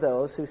before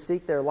those who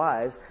seek their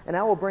lives, and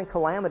I will bring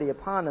calamity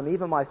upon them,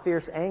 even my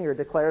fierce anger,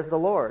 declares the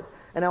Lord.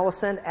 And I will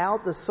send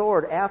out the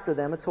sword after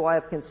them until I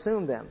have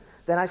consumed them.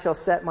 Then I shall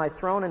set my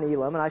throne in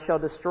Elam, and I shall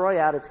destroy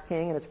out its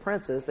king and its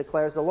princes,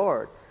 declares the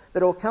Lord.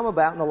 But it will come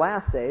about in the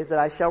last days that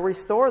I shall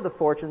restore the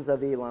fortunes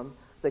of Elam,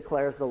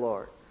 declares the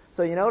Lord.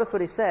 So you notice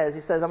what he says.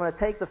 He says, I'm going to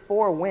take the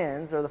four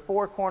winds, or the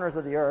four corners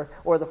of the earth,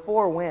 or the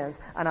four winds,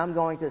 and I'm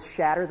going to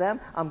shatter them.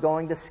 I'm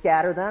going to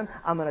scatter them.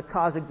 I'm going to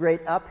cause a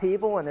great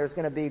upheaval, and there's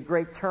going to be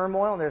great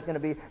turmoil, and there's going to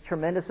be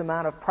tremendous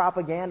amount of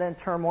propaganda and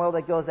turmoil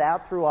that goes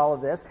out through all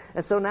of this.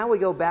 And so now we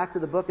go back to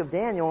the book of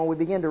Daniel, and we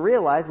begin to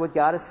realize what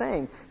God is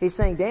saying. He's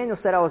saying, Daniel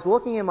said, I was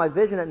looking in my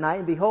vision at night,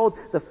 and behold,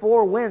 the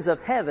four winds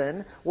of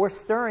heaven were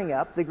stirring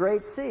up the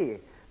great sea.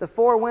 The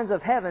four winds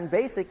of heaven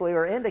basically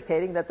are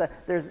indicating that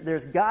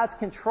there's God's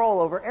control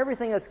over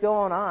everything that's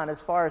going on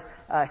as far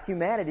as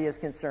humanity is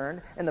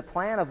concerned and the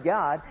plan of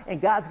God,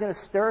 and God's going to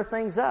stir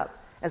things up.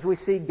 As we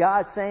see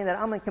God saying that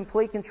I'm in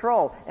complete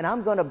control and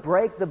I'm going to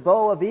break the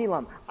bow of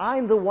Elam.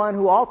 I'm the one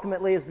who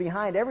ultimately is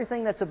behind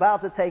everything that's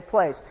about to take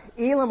place.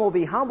 Elam will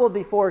be humbled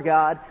before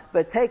God,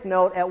 but take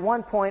note at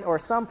one point or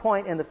some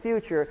point in the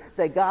future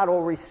that God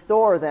will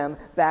restore them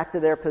back to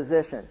their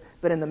position.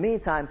 But in the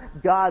meantime,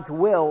 God's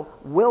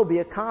will be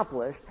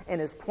accomplished,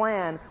 and His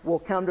plan will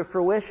come to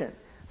fruition.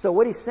 So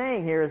what he's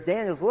saying here is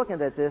Daniel's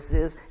looking at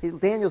this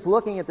Daniel's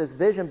looking at this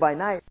vision by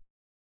night.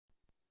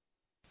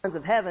 The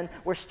of heaven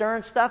were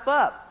stirring stuff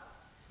up.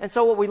 And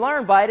so what we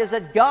learn by it is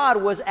that God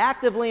was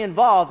actively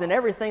involved in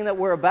everything that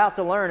we're about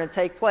to learn and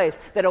take place,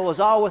 that it was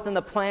all within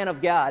the plan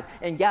of God,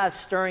 and God's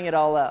stirring it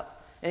all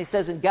up. And he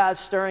says, and God's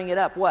stirring it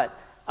up, what?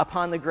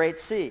 Upon the great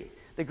sea.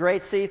 The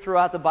great sea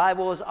throughout the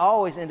Bible is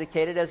always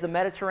indicated as the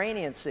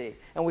Mediterranean Sea.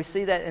 And we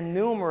see that in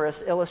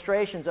numerous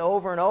illustrations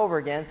over and over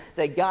again,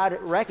 that God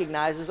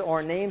recognizes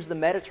or names the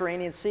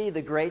Mediterranean Sea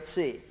the Great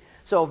Sea.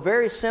 So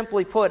very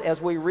simply put,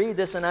 as we read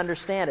this and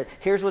understand it,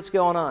 here's what's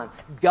going on.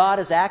 God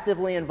is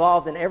actively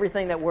involved in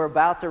everything that we're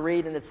about to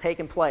read and that's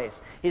taken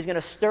place. He's going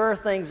to stir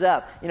things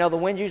up. You know, the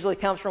wind usually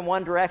comes from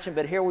one direction,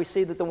 but here we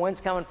see that the wind's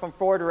coming from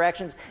 4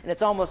 directions, and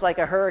it's almost like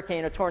a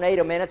hurricane, a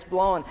tornado. Man, it's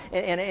blowing,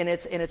 and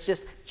it's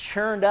just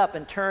churned up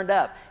and turned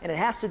up. And it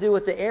has to do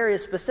with the area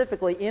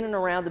specifically in and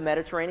around the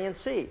Mediterranean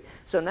Sea.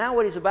 So now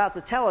what he's about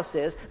to tell us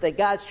is that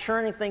God's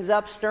churning things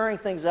up, stirring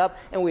things up,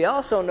 and we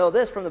also know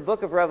this from the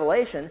book of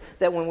Revelation,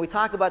 that when we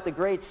talk about the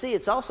great sea,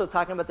 it's also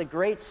talking about the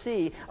great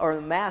sea, or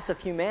the mass of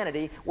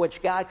humanity, which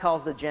God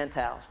calls the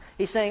Gentiles.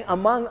 He's saying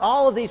among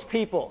all of these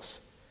peoples,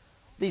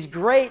 these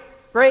great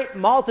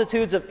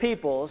multitudes of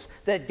peoples,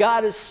 that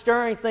God is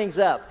stirring things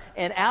up.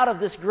 And out of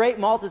this great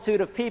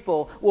multitude of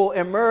people will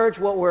emerge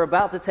what we're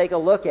about to take a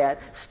look at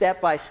step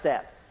by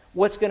step.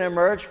 What's going to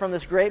emerge from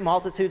this great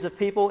multitudes of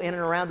people in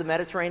and around the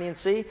Mediterranean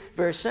Sea?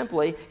 Very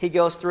simply, he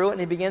goes through it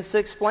and he begins to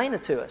explain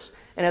it to us.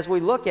 And as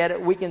we look at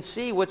it, we can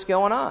see what's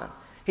going on.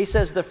 He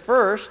says the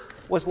first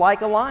was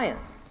like a lion.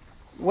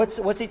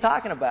 What's he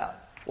talking about?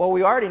 Well,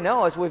 we already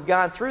know as we've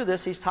gone through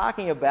this, he's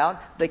talking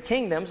about the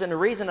kingdoms. And the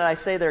reason that I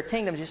say they're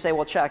kingdoms, you say,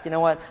 well, Chuck, you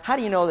know what? How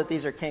do you know that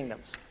these are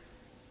kingdoms?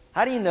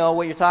 How do you know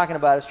what you're talking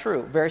about is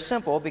true? Very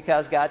simple,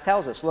 because God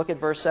tells us. Look at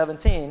verse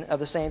 17 of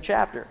the same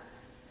chapter.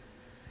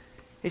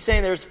 He's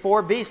saying there's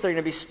 4 beasts that are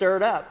going to be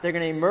stirred up. They're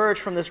going to emerge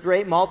from this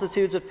great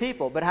multitudes of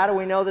people. But how do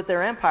we know that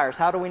they're empires?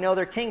 How do we know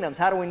they're kingdoms?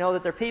 How do we know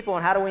that they're people?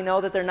 And how do we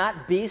know that they're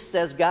not beasts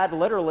as God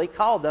literally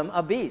called them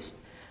a beast?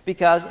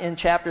 Because in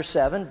chapter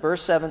 7,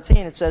 verse 17,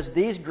 it says,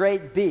 these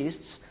great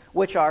beasts,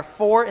 which are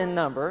 4 in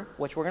number,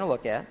 which we're going to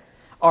look at,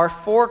 are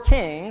 4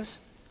 kings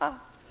who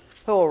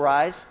will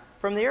rise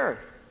from the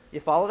earth. You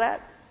follow that?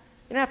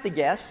 You don't have to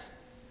guess.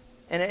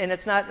 And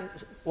it's not,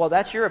 well,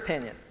 that's your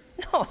opinion.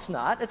 No, it's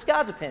not. It's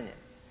God's opinion.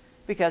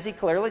 Because he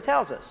clearly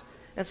tells us.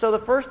 And so the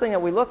first thing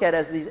that we look at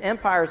as these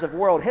empires of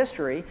world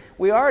history,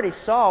 we already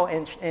saw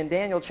in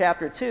Daniel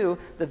chapter 2,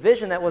 the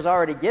vision that was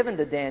already given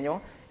to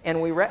Daniel,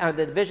 and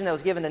the vision that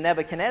was given to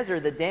Nebuchadnezzar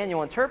that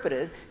Daniel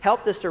interpreted,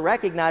 helped us to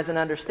recognize and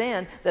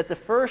understand that the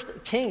first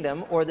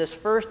kingdom, or this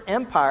first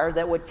empire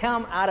that would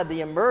come out of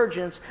the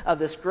emergence of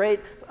this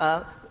great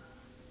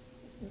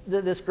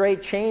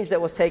change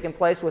that was taking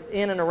place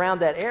within and around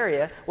that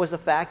area, was the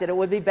fact that it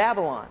would be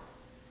Babylon.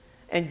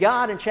 And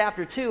God in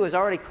chapter 2 has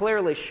already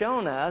clearly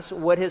shown us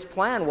what his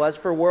plan was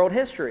for world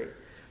history.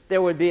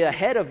 There would be a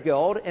head of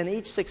gold, and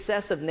each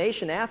successive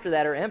nation after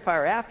that, or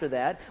empire after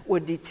that,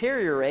 would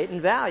deteriorate in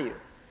value.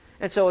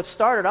 And so it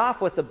started off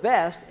with the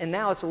best, and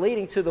now it's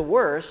leading to the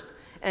worst.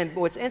 And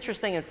what's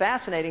interesting and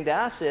fascinating to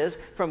us is,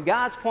 from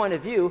God's point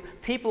of view,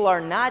 people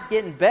are not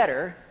getting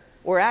better,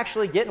 we're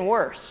actually getting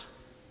worse.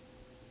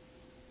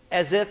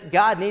 As if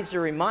God needs to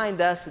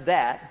remind us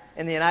that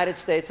in the United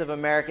States of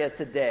America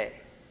today.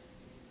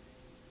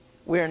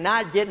 We are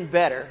not getting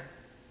better,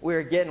 we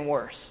are getting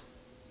worse.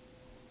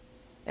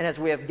 And as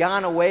we have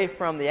gone away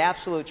from the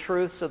absolute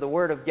truths of the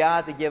Word of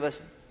God to give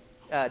us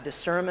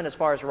discernment as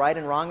far as right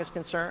and wrong is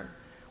concerned,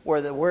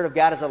 where the Word of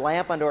God is a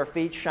lamp unto our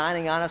feet,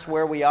 shining on us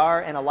where we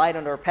are, and a light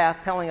unto our path,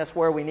 telling us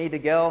where we need to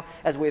go,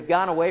 as we've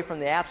gone away from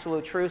the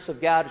absolute truths of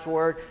God's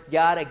Word,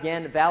 God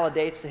again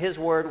validates His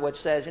Word, which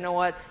says, you know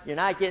what, you're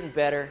not getting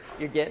better,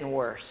 you're getting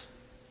worse.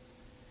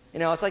 You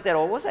know, it's like that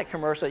what's that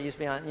commercial that used to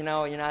be on? You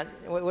know, you're not,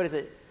 what is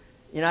it?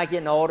 You're not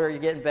getting older, you're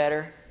getting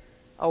better.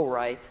 Oh,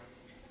 right.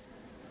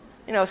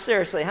 You know,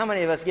 seriously, how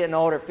many of us getting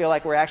older feel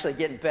like we're actually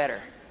getting better?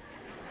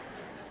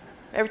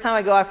 Every time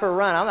I go out for a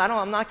run,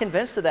 I'm not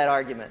convinced of that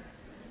argument.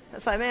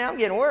 It's like, man, I'm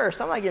getting worse.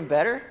 I'm not getting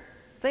better.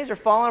 Things are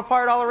falling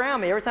apart all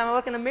around me. Every time I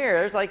look in the mirror,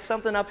 there's like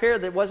something up here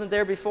that wasn't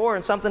there before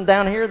and something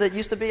down here that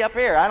used to be up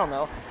here. I don't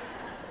know.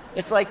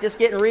 It's like just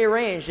getting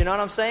rearranged, you know what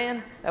I'm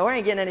saying? And we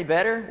ain't getting any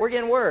better. We're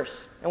getting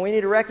worse. And we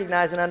need to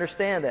recognize and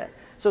understand that.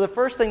 So the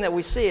first thing that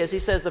we see is he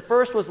says the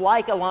first was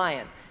like a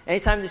lion.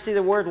 Anytime you see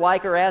the word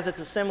like or as, it's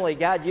a simile.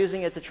 God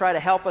using it to try to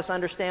help us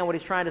understand what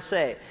he's trying to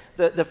say.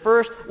 The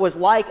first was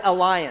like a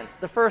lion.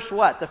 The first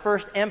what? The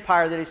first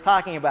empire that he's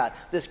talking about.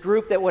 This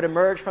group that would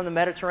emerge from the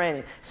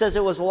Mediterranean. It says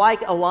it was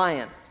like a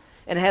lion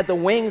and had the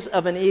wings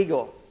of an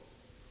eagle.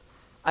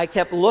 I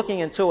kept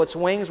looking until its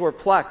wings were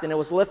plucked, and it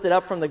was lifted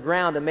up from the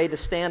ground and made to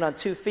stand on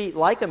 2 feet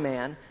like a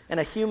man, and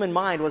a human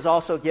mind was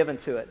also given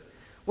to it.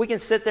 We can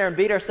sit there and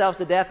beat ourselves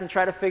to death and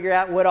try to figure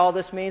out what all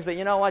this means, but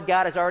you know what?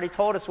 God has already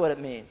told us what it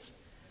means.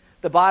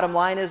 The bottom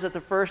line is that the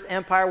first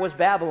empire was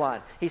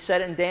Babylon. He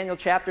said it in Daniel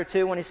chapter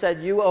 2 when he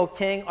said, "You, O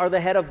king, are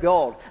the head of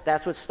gold."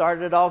 That's what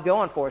started it all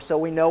going for. So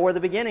we know where the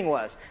beginning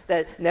was.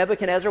 That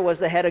Nebuchadnezzar was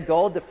the head of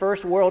gold. The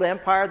first world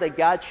empire that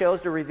God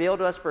chose to reveal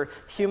to us for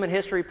human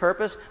history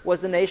purpose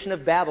was the nation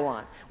of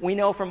Babylon. We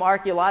know from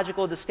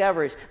archaeological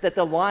discoveries that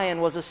the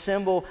lion was a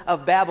symbol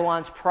of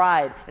Babylon's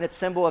pride and its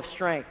symbol of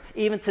strength.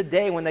 Even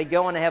today when they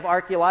go and they have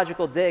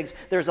archaeological digs,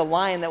 there's a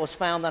lion that was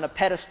found on a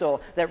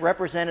pedestal that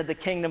represented the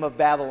kingdom of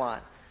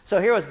Babylon. So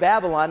here was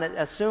Babylon that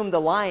assumed the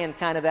lion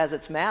kind of as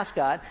its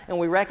mascot, and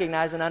we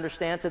recognize and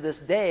understand to this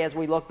day as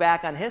we look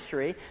back on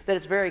history that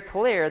it's very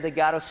clear that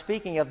God was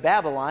speaking of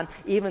Babylon,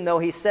 even though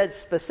he said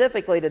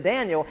specifically to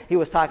Daniel he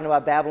was talking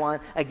about Babylon.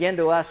 Again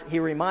to us, he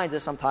reminds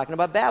us, I'm talking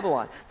about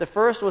Babylon. The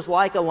first was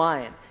like a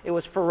lion. It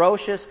was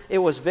ferocious, it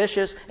was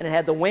vicious, and it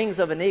had the wings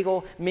of an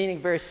eagle,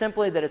 meaning very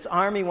simply that its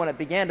army, when it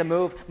began to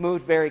move,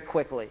 moved very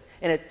quickly.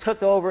 And it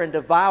took over and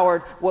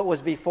devoured what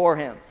was before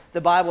him. The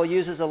Bible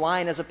uses a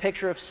lion as a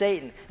picture of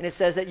Satan, and it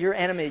says that your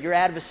enemy, your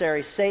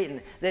adversary, Satan,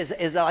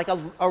 is like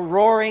a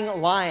roaring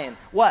lion.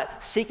 What?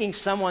 Seeking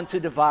someone to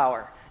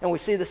devour. And we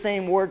see the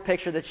same word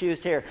picture that's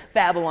used here.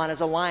 Babylon as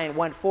a lion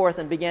went forth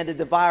and began to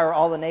devour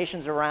all the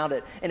nations around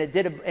it. And it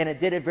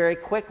did it very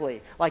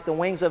quickly, like the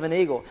wings of an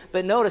eagle.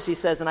 But notice he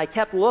says, "And I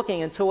kept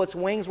looking until its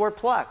wings were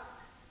plucked."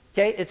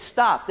 Okay, it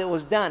stopped. It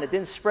was done. It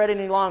didn't spread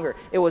any longer.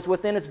 It was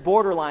within its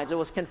borderlines. It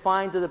was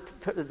confined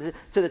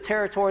to the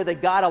territory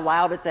that God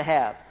allowed it to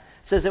have.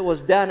 It says it was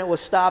done, it was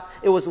stopped,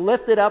 it was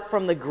lifted up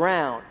from the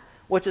ground,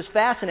 which is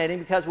fascinating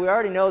because we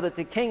already know that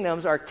the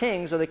kingdoms are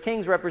kings, or the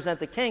kings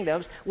represent the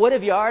kingdoms. What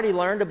have you already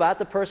learned about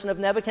the person of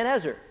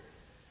Nebuchadnezzar?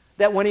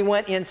 That when he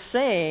went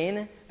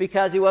insane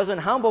because he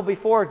wasn't humble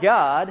before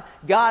God,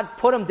 God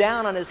put him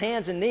down on his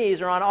hands and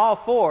knees or on all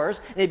fours,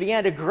 and he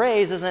began to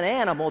graze as an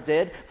animal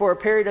did for a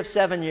period of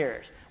 7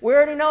 years. We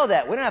already know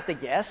that. We don't have to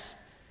guess.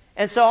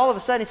 And so all of a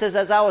sudden he says,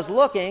 as I was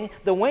looking,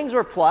 the wings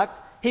were plucked.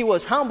 He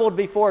was humbled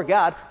before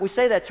God. We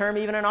say that term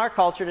even in our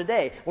culture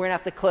today. We're going to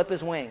have to clip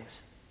his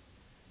wings.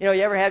 You know,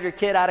 you ever have your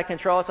kid out of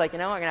control? It's like, I'm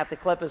going to have to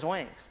clip his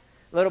wings.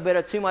 A little bit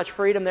of too much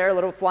freedom there, a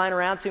little flying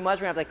around too much,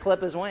 we're going to have to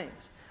clip his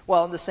wings.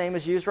 Well, the same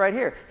is used right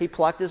here. He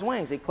plucked his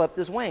wings. He clipped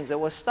his wings. It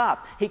was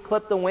stopped. He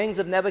clipped the wings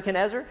of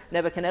Nebuchadnezzar.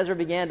 Nebuchadnezzar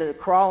began to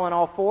crawl on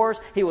all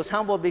fours. He was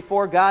humbled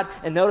before God.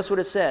 And notice what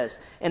it says.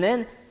 And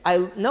then I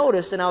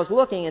noticed, and I was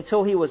looking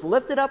until he was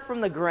lifted up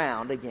from the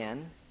ground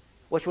again,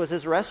 which was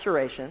his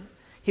restoration.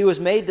 He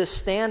was made to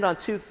stand on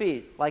 2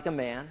 feet like a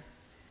man.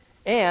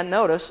 And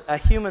notice, a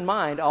human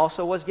mind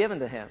also was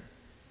given to him.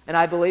 And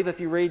I believe if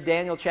you read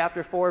Daniel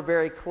chapter 4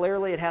 very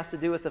clearly, it has to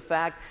do with the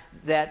fact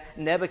that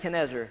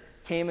Nebuchadnezzar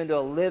came into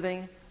a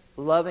living,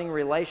 loving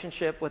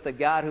relationship with the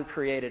God who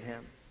created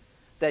him.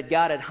 That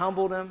God had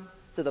humbled him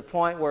to the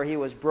point where he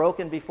was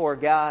broken before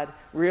God,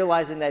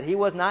 realizing that he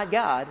was not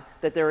God,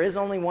 that there is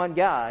only one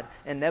God,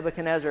 and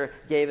Nebuchadnezzar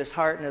gave his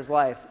heart and his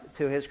life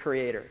to his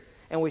Creator.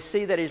 And we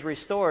see that he's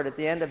restored at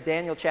the end of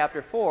Daniel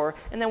chapter 4,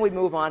 and then we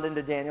move on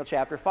into Daniel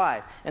chapter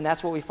 5. And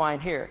that's what we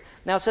find here.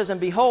 Now it says, "And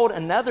behold,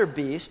 another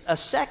beast, a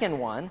second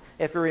one,"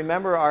 if you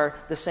remember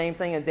the same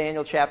thing in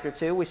Daniel chapter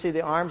 2, we see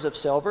the arms of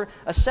silver.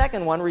 "A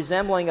second one,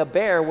 resembling a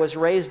bear, was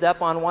raised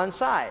up on one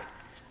side."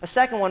 A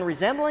second one,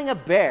 resembling a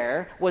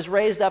bear, was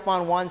raised up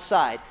on one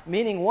side.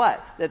 Meaning what?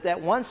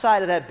 That one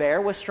side of that bear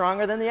was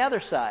stronger than the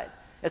other side.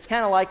 It's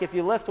kind of like if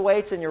you lift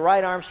weights and your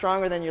right arm's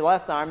stronger than your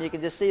left arm, you can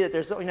just see that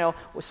there's,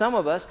 some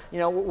of us,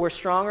 we're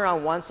stronger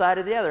on one side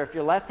or the other. If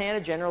you're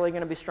left-handed, generally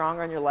going to be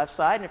stronger on your left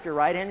side, and if you're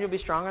right-handed, you'll be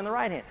stronger on the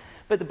right hand.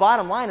 But the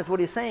bottom line is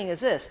what he's saying is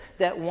this,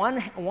 that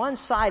one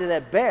side of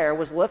that bear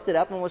was lifted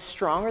up and was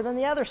stronger than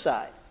the other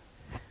side.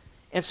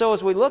 And so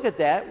as we look at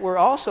that, we're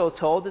also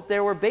told that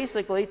there were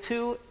basically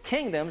 2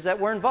 kingdoms that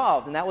were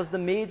involved, and that was the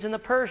Medes and the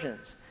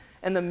Persians.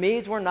 And the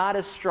Medes were not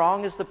as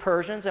strong as the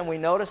Persians, and we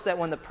noticed that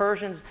when the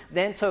Persians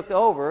then took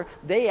over,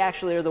 they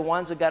actually are the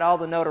ones that got all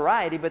the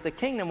notoriety, but the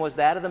kingdom was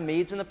that of the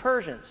Medes and the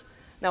Persians.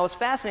 Now what's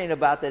fascinating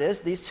about that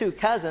is these 2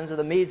 cousins of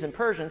the Medes and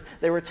Persians,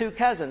 they were 2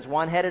 cousins.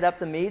 One headed up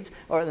the Medes,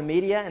 or the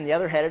Media, and the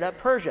other headed up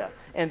Persia.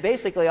 And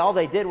basically all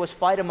they did was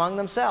fight among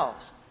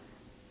themselves.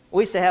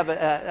 We used to have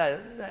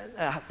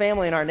a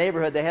family in our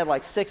neighborhood, they had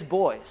like 6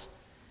 boys.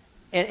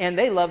 And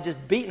they loved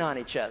just beating on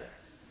each other.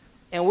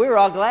 And we were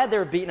all glad they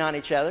were beating on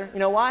each other. You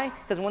know why?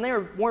 Because when they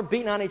weren't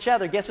beating on each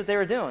other, guess what they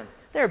were doing?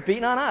 They were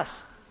beating on us.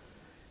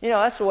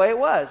 That's the way it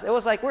was. It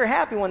was like we were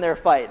happy when they were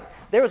fighting.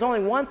 There was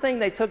only one thing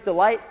they took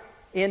delight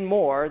in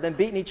more than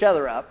beating each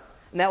other up,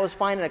 and that was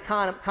finding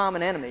a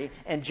common enemy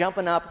and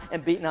jumping up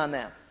and beating on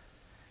them.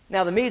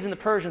 Now, the Medes and the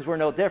Persians were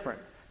no different.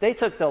 They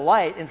took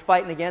delight in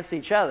fighting against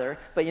each other,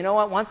 but you know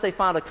what? Once they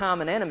found a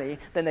common enemy,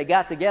 then they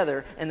got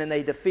together and then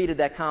they defeated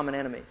that common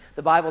enemy.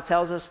 The Bible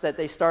tells us that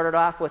they started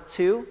off with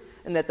 2,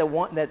 and that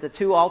the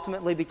 2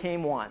 ultimately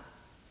became 1.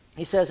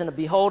 He says, "And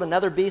behold,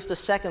 another beast, a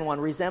second one,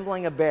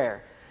 resembling a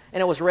bear. And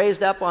it was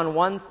raised up on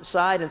one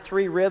side, and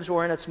 3 ribs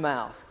were in its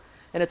mouth."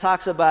 And it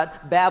talks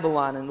about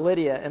Babylon and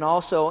Lydia and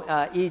also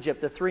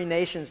Egypt, the 3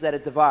 nations that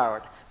it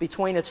devoured,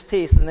 between its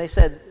teeth. And they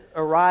said,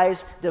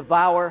 "Arise,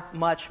 devour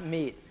much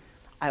meat."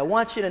 I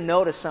want you to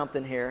notice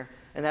something here,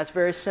 and that's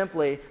very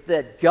simply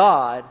that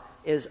God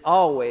is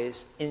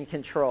always in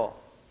control.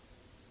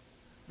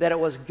 That it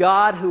was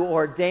God who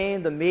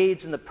ordained the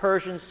Medes and the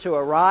Persians to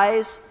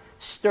arise,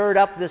 stirred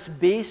up this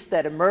beast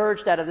that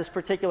emerged out of this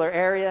particular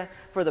area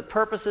for the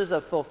purposes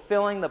of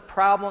fulfilling the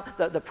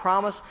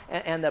promise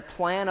and the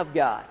plan of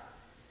God.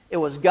 It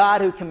was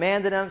God who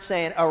commanded them,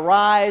 saying,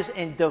 "Arise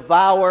and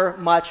devour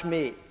much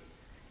meat."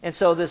 And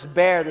so this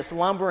bear, this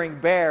lumbering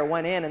bear,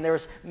 went in, and there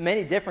was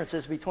many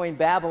differences between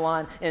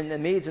Babylon and the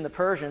Medes and the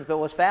Persians. But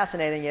what's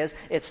fascinating is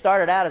it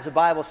started out, as the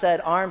Bible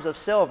said, arms of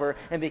silver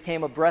and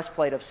became a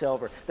breastplate of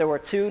silver. There were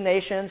two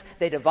nations.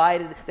 They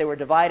were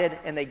divided,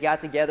 and they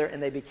got together,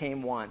 and they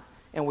became one.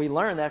 And we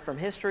learn that from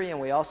history, and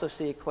we also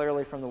see it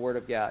clearly from the Word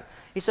of God.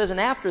 He says, "And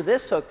after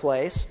this took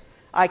place,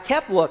 I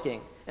kept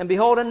looking, and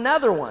behold,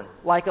 another one,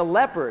 like a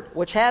leopard,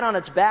 which had on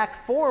its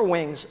back 4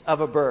 wings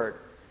of a bird.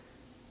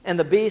 And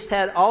the beast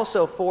had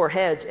also 4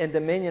 heads, and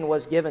dominion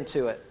was given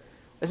to it."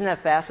 Isn't that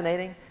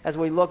fascinating? As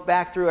we look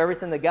back through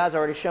everything that God's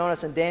already shown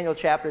us in Daniel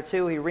chapter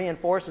 2, he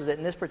reinforces it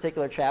in this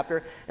particular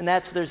chapter, and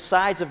there's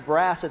sides of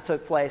brass that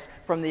took place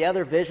from the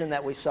other vision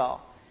that we saw,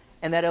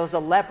 and that it was a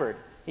leopard.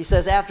 He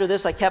says, "After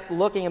this I kept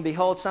looking, and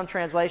behold," some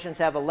translations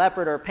have a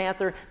leopard or a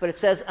panther, but it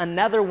says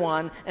another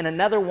one, and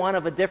another one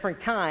of a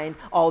different kind,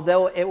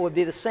 although it would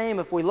be the same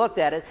if we looked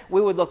at it. We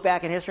would look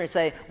back in history and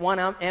say, one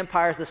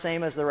empire is the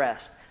same as the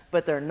rest.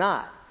 But they're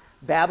not.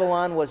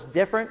 Babylon was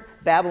different.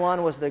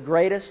 Babylon was the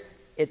greatest.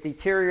 It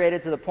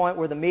deteriorated to the point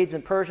where the Medes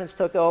and Persians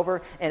took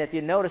over. And if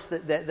you notice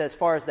that as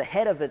far as the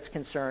head of it's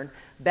concerned,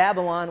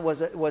 Babylon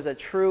was a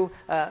true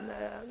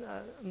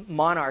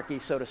monarchy,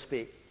 so to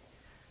speak.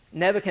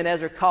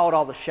 Nebuchadnezzar called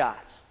all the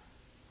shots.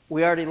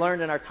 We already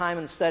learned in our time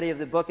in the study of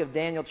the book of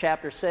Daniel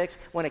chapter 6,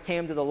 when it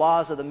came to the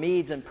laws of the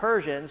Medes and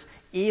Persians,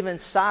 even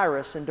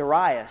Cyrus and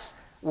Darius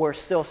were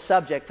still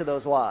subject to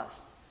those laws.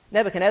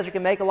 Nebuchadnezzar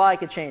could make a law, he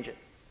could change it.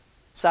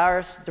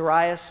 Cyrus,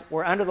 Darius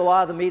were under the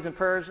law of the Medes and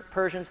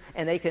Persians,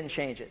 and they couldn't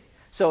change it.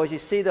 So as you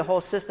see the whole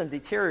system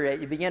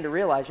deteriorate, you begin to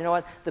realize, you know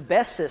what? The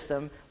best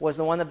system was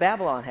the one that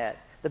Babylon had.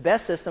 The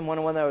best system,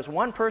 when there was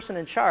one person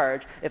in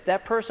charge, if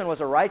that person was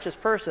a righteous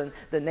person,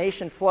 the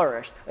nation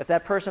flourished. If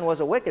that person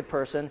was a wicked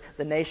person,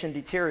 the nation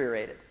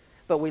deteriorated.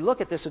 But we look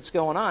at this, what's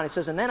going on. It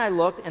says, "And then I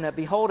looked, and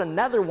behold,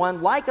 another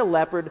one like a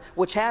leopard,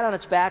 which had on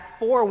its back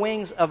 4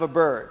 wings of a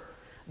bird.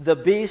 The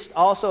beast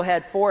also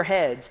had 4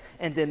 heads,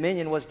 and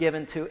dominion was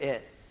given to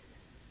it."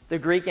 The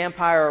Greek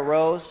Empire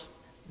arose.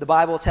 The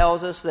Bible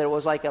tells us that it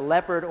was like a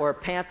leopard or a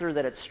panther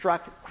that had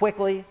struck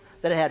quickly,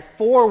 that it had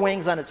 4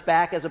 wings on its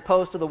back as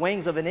opposed to the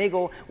wings of an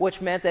eagle,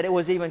 which meant that it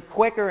was even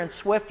quicker and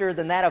swifter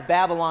than that of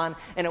Babylon,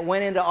 and it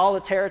went into all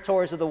the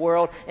territories of the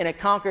world, and it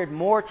conquered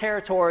more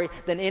territory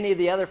than any of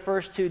the other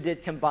first 2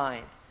 did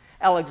combined.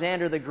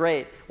 Alexander the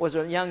Great was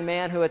a young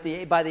man who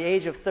by the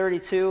age of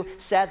 32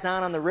 sat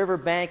down on the river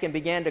bank and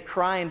began to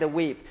cry and to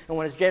weep. And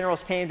when his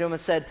generals came to him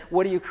and said,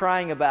 "What are you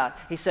crying about?"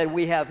 he said,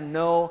 "We have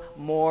no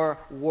more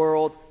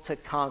world to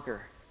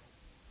conquer.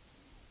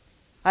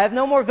 I have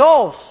no more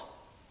goals.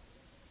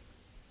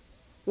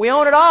 We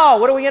own it all.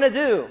 What are we going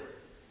to do?"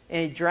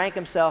 And he drank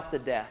himself to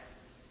death.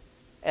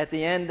 At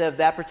the end of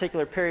that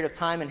particular period of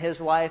time in his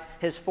life,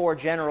 his 4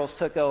 generals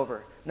took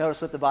over.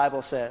 Notice what the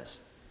Bible says.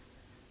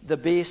 The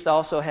beast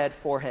also had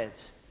 4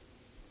 heads,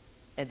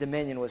 and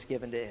dominion was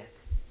given to it.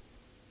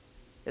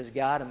 Is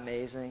God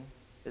amazing?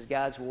 Is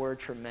God's word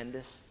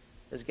tremendous?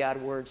 Is God's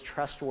word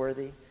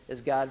trustworthy?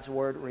 Is God's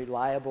word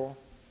reliable?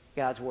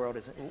 God's word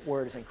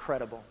is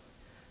incredible.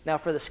 Now,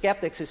 for the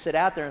skeptics who sit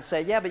out there and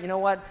say, "Yeah, but you know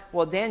what?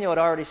 Well, Daniel had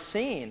already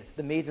seen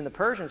the Medes and the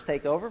Persians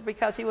take over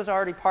because he was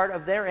already part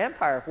of their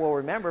empire," if we'll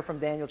remember from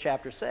Daniel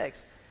chapter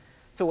 6.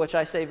 To which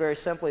I say very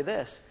simply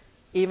this: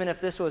 even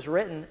if this was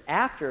written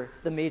after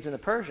the Medes and the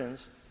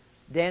Persians,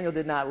 Daniel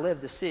did not live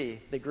to see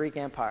the Greek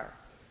Empire.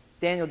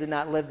 Daniel did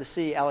not live to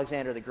see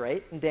Alexander the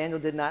Great, and Daniel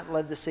did not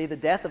live to see the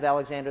death of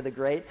Alexander the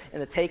Great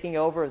and the taking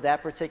over of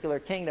that particular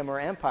kingdom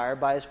or empire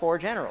by his 4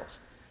 generals.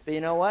 But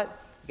you know what?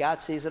 God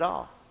sees it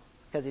all,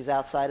 because he's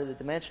outside of the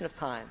dimension of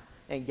time,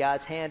 and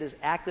God's hand is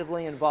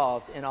actively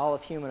involved in all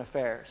of human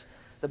affairs.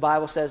 The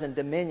Bible says, "And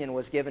dominion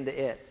was given to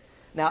it."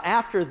 Now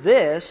after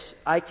this,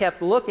 I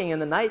kept looking in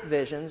the night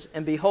visions,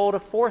 and behold,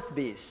 a 4th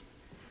beast,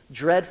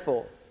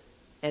 dreadful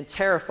and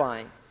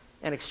terrifying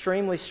and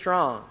extremely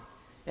strong,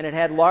 and it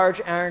had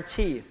large iron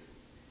teeth,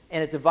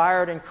 and it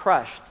devoured and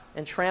crushed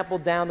and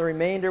trampled down the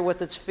remainder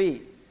with its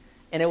feet.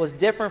 And it was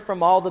different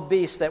from all the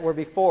beasts that were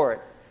before it,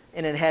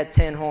 and it had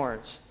 10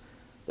 horns.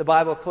 The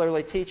Bible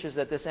clearly teaches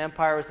that this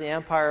empire was the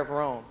empire of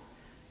Rome.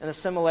 And the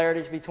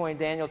similarities between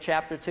Daniel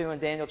chapter 2 and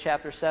Daniel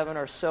chapter 7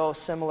 are so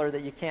similar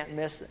that you can't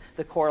miss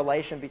the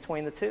correlation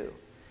between the two.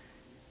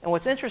 And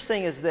what's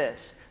interesting is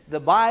this: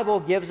 the Bible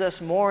gives us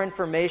more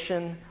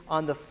information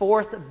on the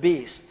 4th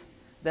beast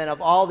than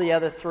of all the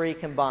other 3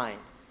 combined.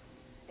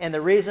 And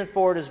the reason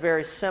for it is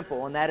very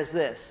simple, and that is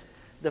this: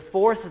 the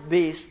 4th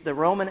beast, the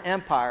Roman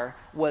Empire,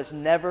 was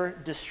never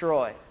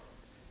destroyed.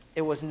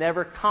 It was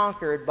never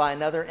conquered by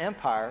another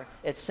empire.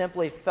 It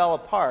simply fell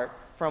apart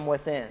from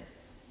within.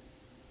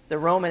 The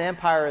Roman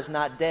Empire is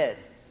not dead.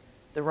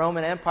 The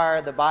Roman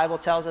Empire, the Bible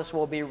tells us,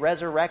 will be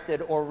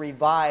resurrected or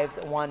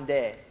revived one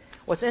day.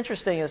 What's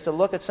interesting is to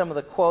look at some of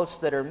the quotes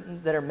that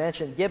are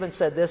mentioned. Gibbon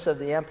said this of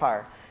the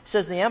empire. He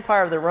says, the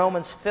empire of the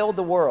Romans filled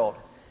the world.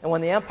 And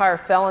when the empire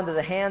fell into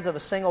the hands of a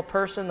single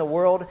person, the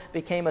world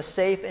became a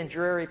safe and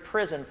dreary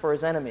prison for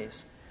his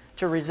enemies.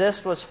 To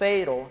resist was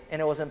fatal,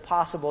 and it was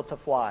impossible to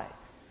fly.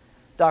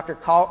 Dr.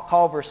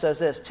 Culver says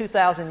this,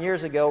 2,000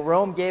 years ago,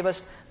 Rome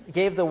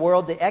gave the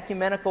world the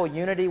ecumenical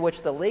unity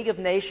which the League of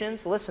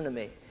Nations, listen to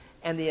me,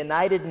 and the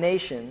United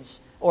Nations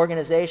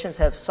organizations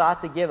have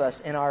sought to give us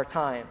in our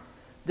time.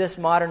 These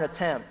modern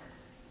attempts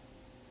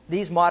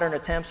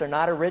are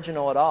not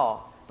original at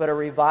all, but are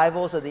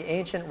revivals of the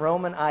ancient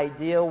Roman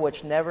ideal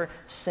which never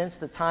since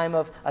the time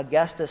of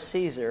Augustus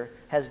Caesar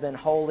has been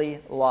wholly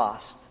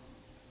lost.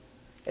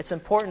 It's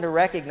important to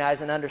recognize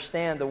and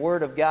understand the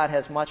Word of God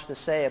has much to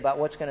say about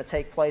what's going to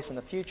take place in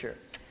the future.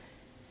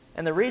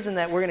 And the reason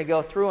that we're going to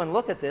go through and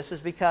look at this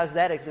is because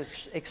that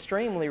is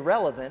extremely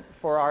relevant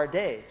for our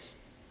days.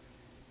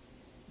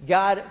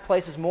 God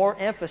places more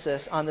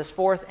emphasis on this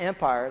fourth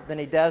empire than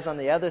he does on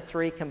the other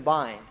three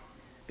combined,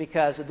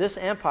 because this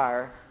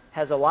empire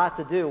has a lot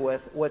to do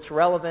with what's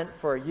relevant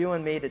for you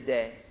and me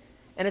today.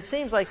 And it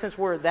seems like since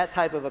we're that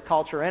type of a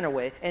culture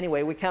anyway,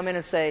 we come in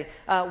and say,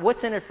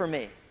 what's in it for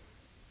me?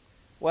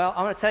 Well,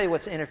 I'm going to tell you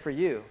what's in it for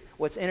you.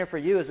 What's in it for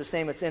you is the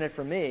same that's in it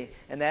for me,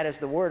 and that is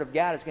the Word of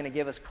God is going to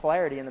give us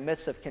clarity in the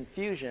midst of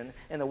confusion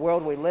in the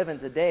world we live in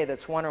today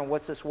that's wondering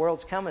what's this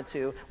world's coming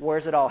to,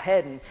 where's it all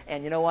heading,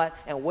 and you know what?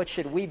 And what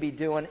should we be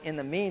doing in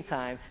the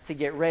meantime to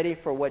get ready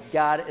for what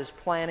God is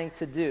planning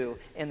to do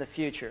in the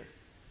future?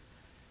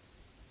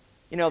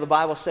 You know, the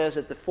Bible says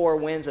that the four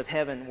winds of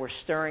heaven were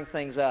stirring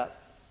things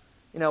up.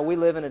 You know, we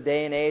live in a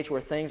day and age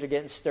where things are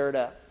getting stirred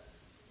up,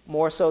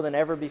 more so than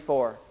ever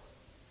before.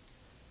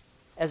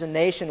 As a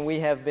nation, we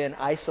have been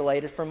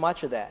isolated from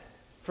much of that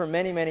for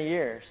many, many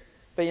years.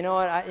 But you know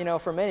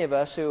what? For many of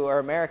us who are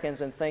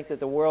Americans and think that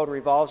the world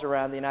revolves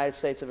around the United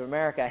States of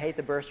America, I hate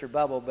to burst your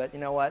bubble, but you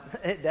know what?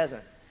 It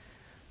doesn't.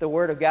 The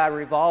Word of God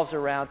revolves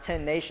around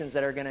 10 nations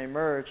that are going to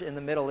emerge in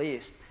the Middle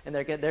East. And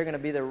they're going to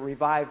be the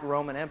revived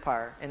Roman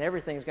Empire. And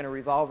everything's going to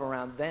revolve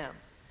around them.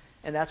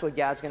 And that's what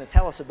God's going to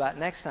tell us about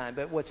next time.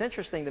 But what's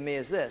interesting to me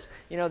is this.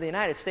 You know, the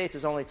United States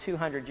is only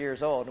 200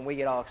 years old, and we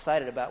get all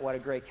excited about what a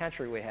great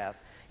country we have.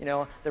 You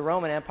know, the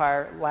Roman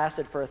Empire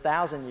lasted for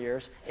 1,000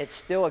 years. It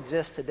still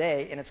exists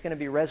today, and it's going to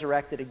be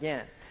resurrected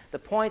again. The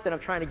point that I'm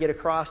trying to get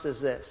across is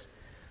this.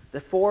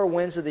 The four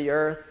winds of the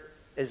earth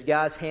is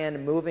God's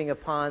hand moving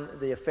upon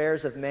the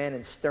affairs of men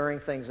and stirring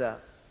things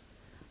up.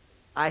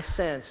 I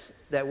sense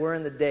that we're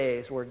in the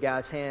days where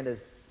God's hand is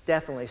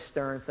definitely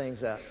stirring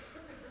things up.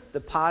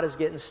 The pot is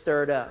getting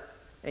stirred up,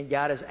 and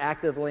God is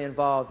actively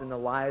involved in the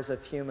lives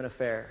of human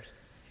affairs.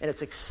 And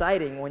it's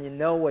exciting when you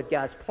know what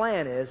God's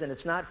plan is, and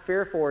it's not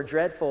fearful or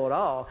dreadful at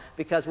all,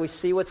 because we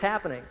see what's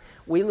happening.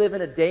 We live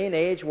in a day and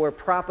age where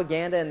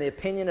propaganda and the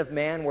opinion of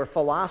man, where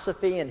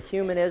philosophy and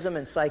humanism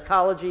and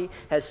psychology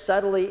has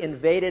subtly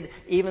invaded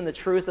even the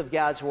truth of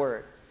God's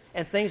Word.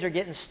 And things are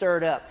getting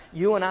stirred up.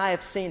 You and I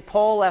have seen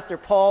poll after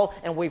poll,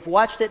 and we've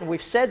watched it, and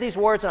we've said these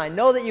words, and I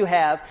know that you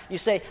have. You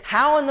say,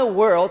 how in the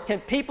world can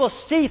people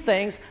see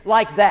things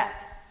like that?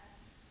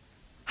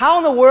 How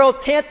in the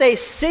world can't they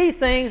see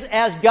things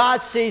as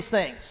God sees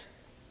things?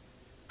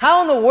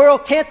 How in the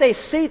world can't they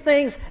see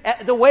things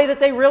the way that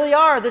they really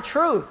are, the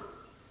truth?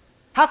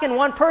 How can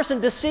one person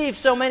deceive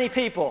so many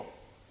people?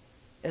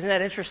 Isn't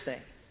that interesting?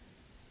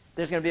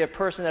 There's going to be a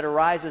person that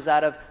arises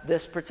out of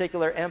this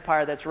particular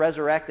empire that's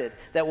resurrected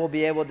that will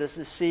be able to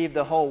deceive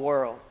the whole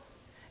world.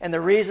 And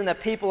the reason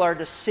that people are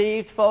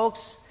deceived,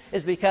 folks,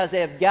 is because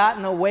they have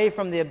gotten away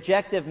from the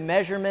objective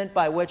measurement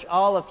by which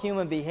all of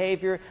human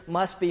behavior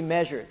must be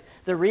measured.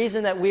 The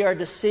reason that we are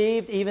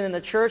deceived, even in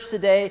the church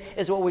today,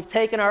 is what we've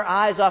taken our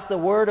eyes off the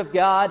Word of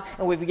God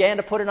and we began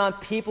to put it on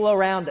people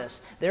around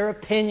us. Their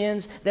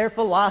opinions, their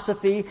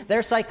philosophy,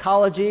 their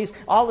psychologies,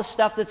 all the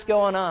stuff that's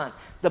going on.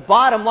 The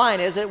bottom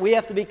line is that we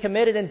have to be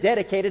committed and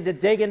dedicated to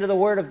dig into the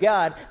Word of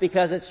God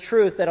because it's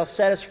truth that'll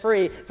set us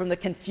free from the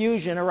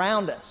confusion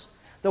around us.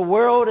 The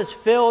world is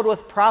filled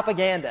with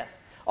propaganda.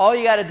 All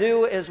you got to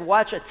do is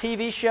watch a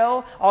TV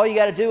show. All you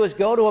got to do is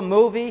go to a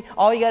movie.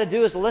 All you got to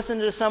do is listen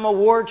to some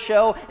award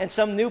show and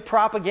some new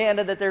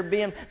propaganda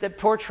that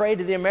portrayed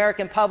to the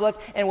American public.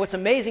 And what's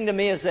amazing to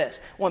me is this.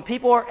 When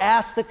people are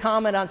asked to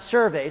comment on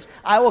surveys,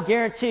 I will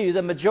guarantee you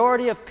the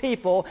majority of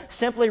people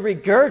simply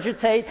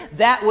regurgitate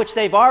that which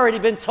they've already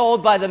been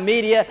told by the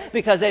media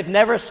because they've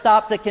never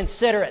stopped to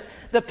consider it.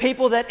 The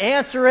people that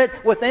answer it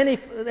with any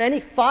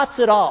thoughts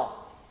at all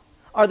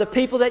are the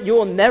people that you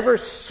will never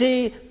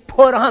see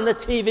put on the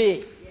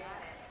TV.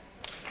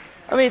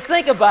 I mean,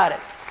 think about it.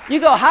 You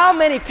go, how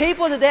many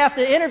people did they have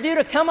to interview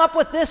to come up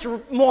with this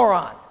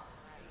moron?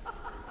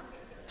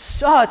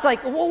 So it's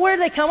like, well, where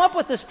did they come up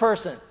with this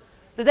person?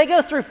 Did they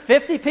go through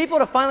 50 people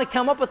to finally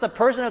come up with the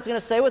person that's going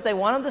to say what they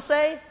want them to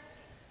say?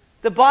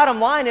 The bottom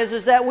line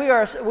is that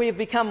we have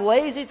become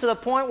lazy to the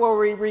point where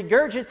we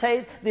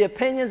regurgitate the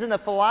opinions and the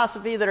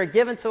philosophy that are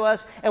given to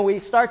us, and we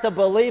start to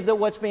believe that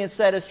what's being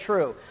said is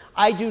true.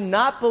 I do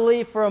not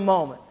believe for a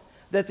moment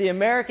that the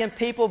American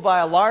people,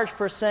 by a large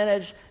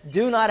percentage,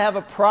 do not have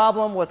a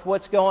problem with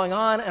what's going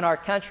on in our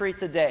country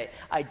today.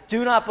 I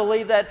do not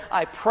believe that.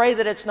 I pray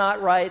that it's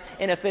not right.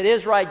 And if it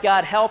is right,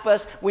 God help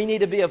us. We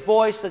need to be a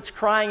voice that's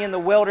crying in the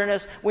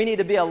wilderness. We need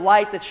to be a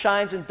light that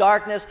shines in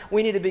darkness.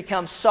 We need to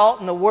become salt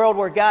in the world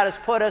where God has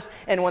put us.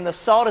 And when the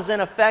salt is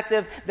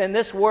ineffective, then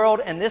this world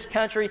and this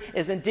country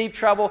is in deep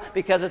trouble,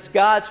 because it's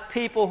God's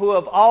people who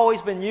have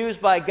always been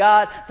used by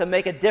God to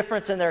make a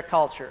difference in their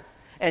culture.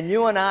 And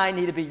you and I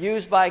need to be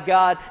used by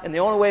God, and the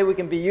only way we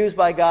can be used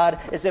by God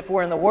is if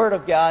we're in the Word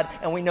of God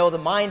and we know the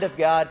mind of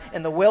God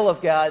and the will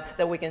of God,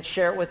 that we can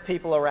share it with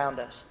people around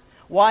us.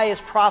 Why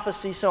is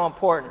prophecy so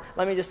important?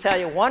 Let me just tell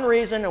you one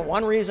reason, and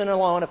one reason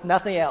alone, if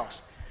nothing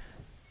else.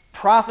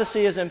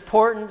 Prophecy is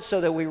important so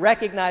that we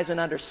recognize and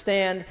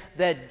understand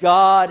that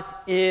God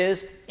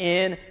is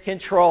in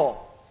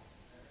control.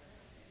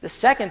 The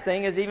second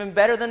thing is even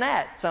better than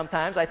that.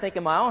 Sometimes I think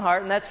in my own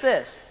heart, and that's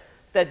this: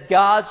 that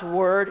God's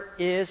Word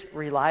is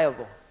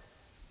reliable.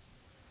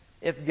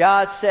 If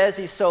God says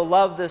He so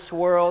loved this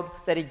world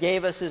that He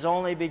gave us His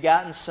only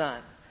begotten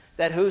Son,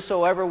 that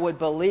whosoever would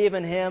believe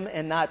in Him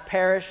and not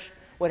perish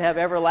would have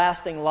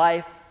everlasting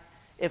life,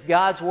 if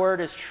God's Word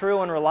is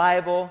true and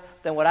reliable,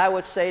 then what I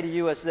would say to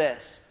you is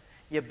this: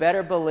 you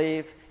better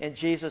believe in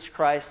Jesus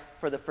Christ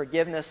for the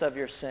forgiveness of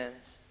your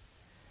sins.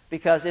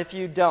 Because if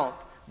you don't,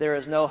 there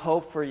is no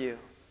hope for you.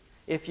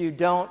 If you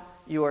don't,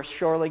 you are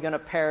surely going to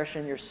perish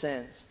in your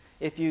sins.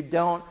 If you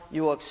don't,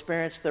 you will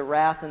experience the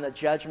wrath and the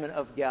judgment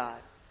of God.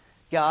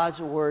 God's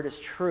Word is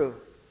true.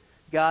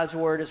 God's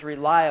Word is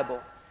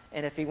reliable.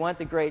 And if He went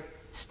to great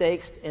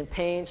stakes and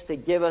pains to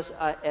give us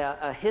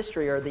a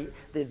history, or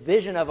the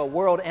vision of a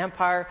world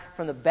empire,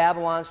 from the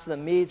Babylons to the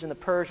Medes and the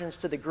Persians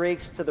to the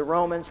Greeks to the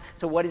Romans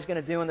to what He's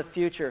going to do in the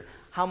future,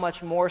 how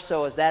much more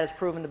so, as that is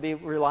proven to be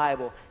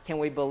reliable, can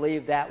we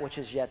believe that which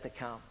is yet to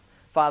come?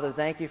 Father,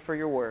 thank You for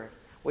Your Word.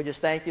 We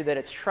just thank You that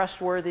it's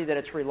trustworthy, that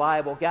it's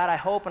reliable. God, I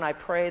hope and I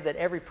pray that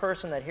every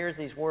person that hears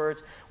these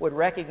words would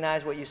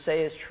recognize what You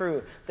say is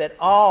true, that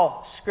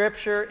all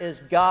Scripture is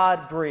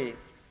God-breathed,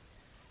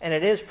 and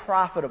it is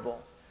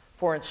profitable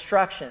for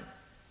instruction,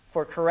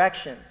 for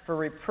correction, for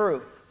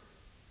reproof,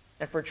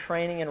 and for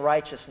training in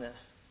righteousness,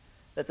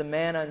 that the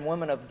man and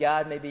woman of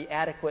God may be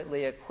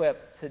adequately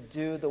equipped to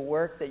do the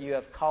work that You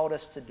have called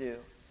us to do.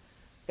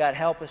 God,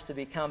 help us to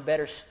become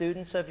better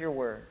students of Your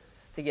Word,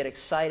 to get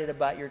excited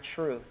about Your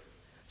truth,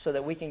 so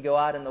that we can go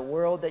out in the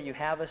world that You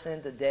have us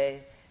in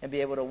today and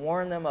be able to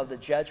warn them of the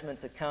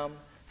judgment to come,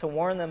 to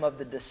warn them of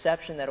the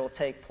deception that will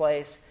take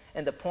place,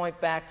 and to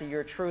point back to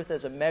Your truth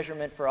as a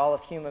measurement for all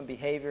of human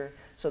behavior,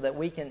 so that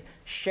we can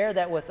share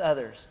that with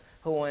others,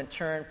 who will in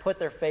turn put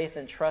their faith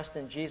and trust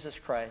in Jesus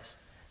Christ,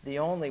 the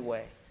only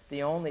way,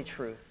 the only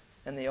truth,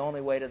 and the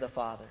only way to the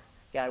Father.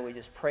 God, we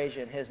just praise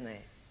You in His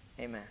name.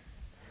 Amen.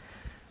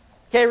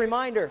 Okay,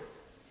 reminder,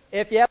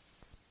 if you have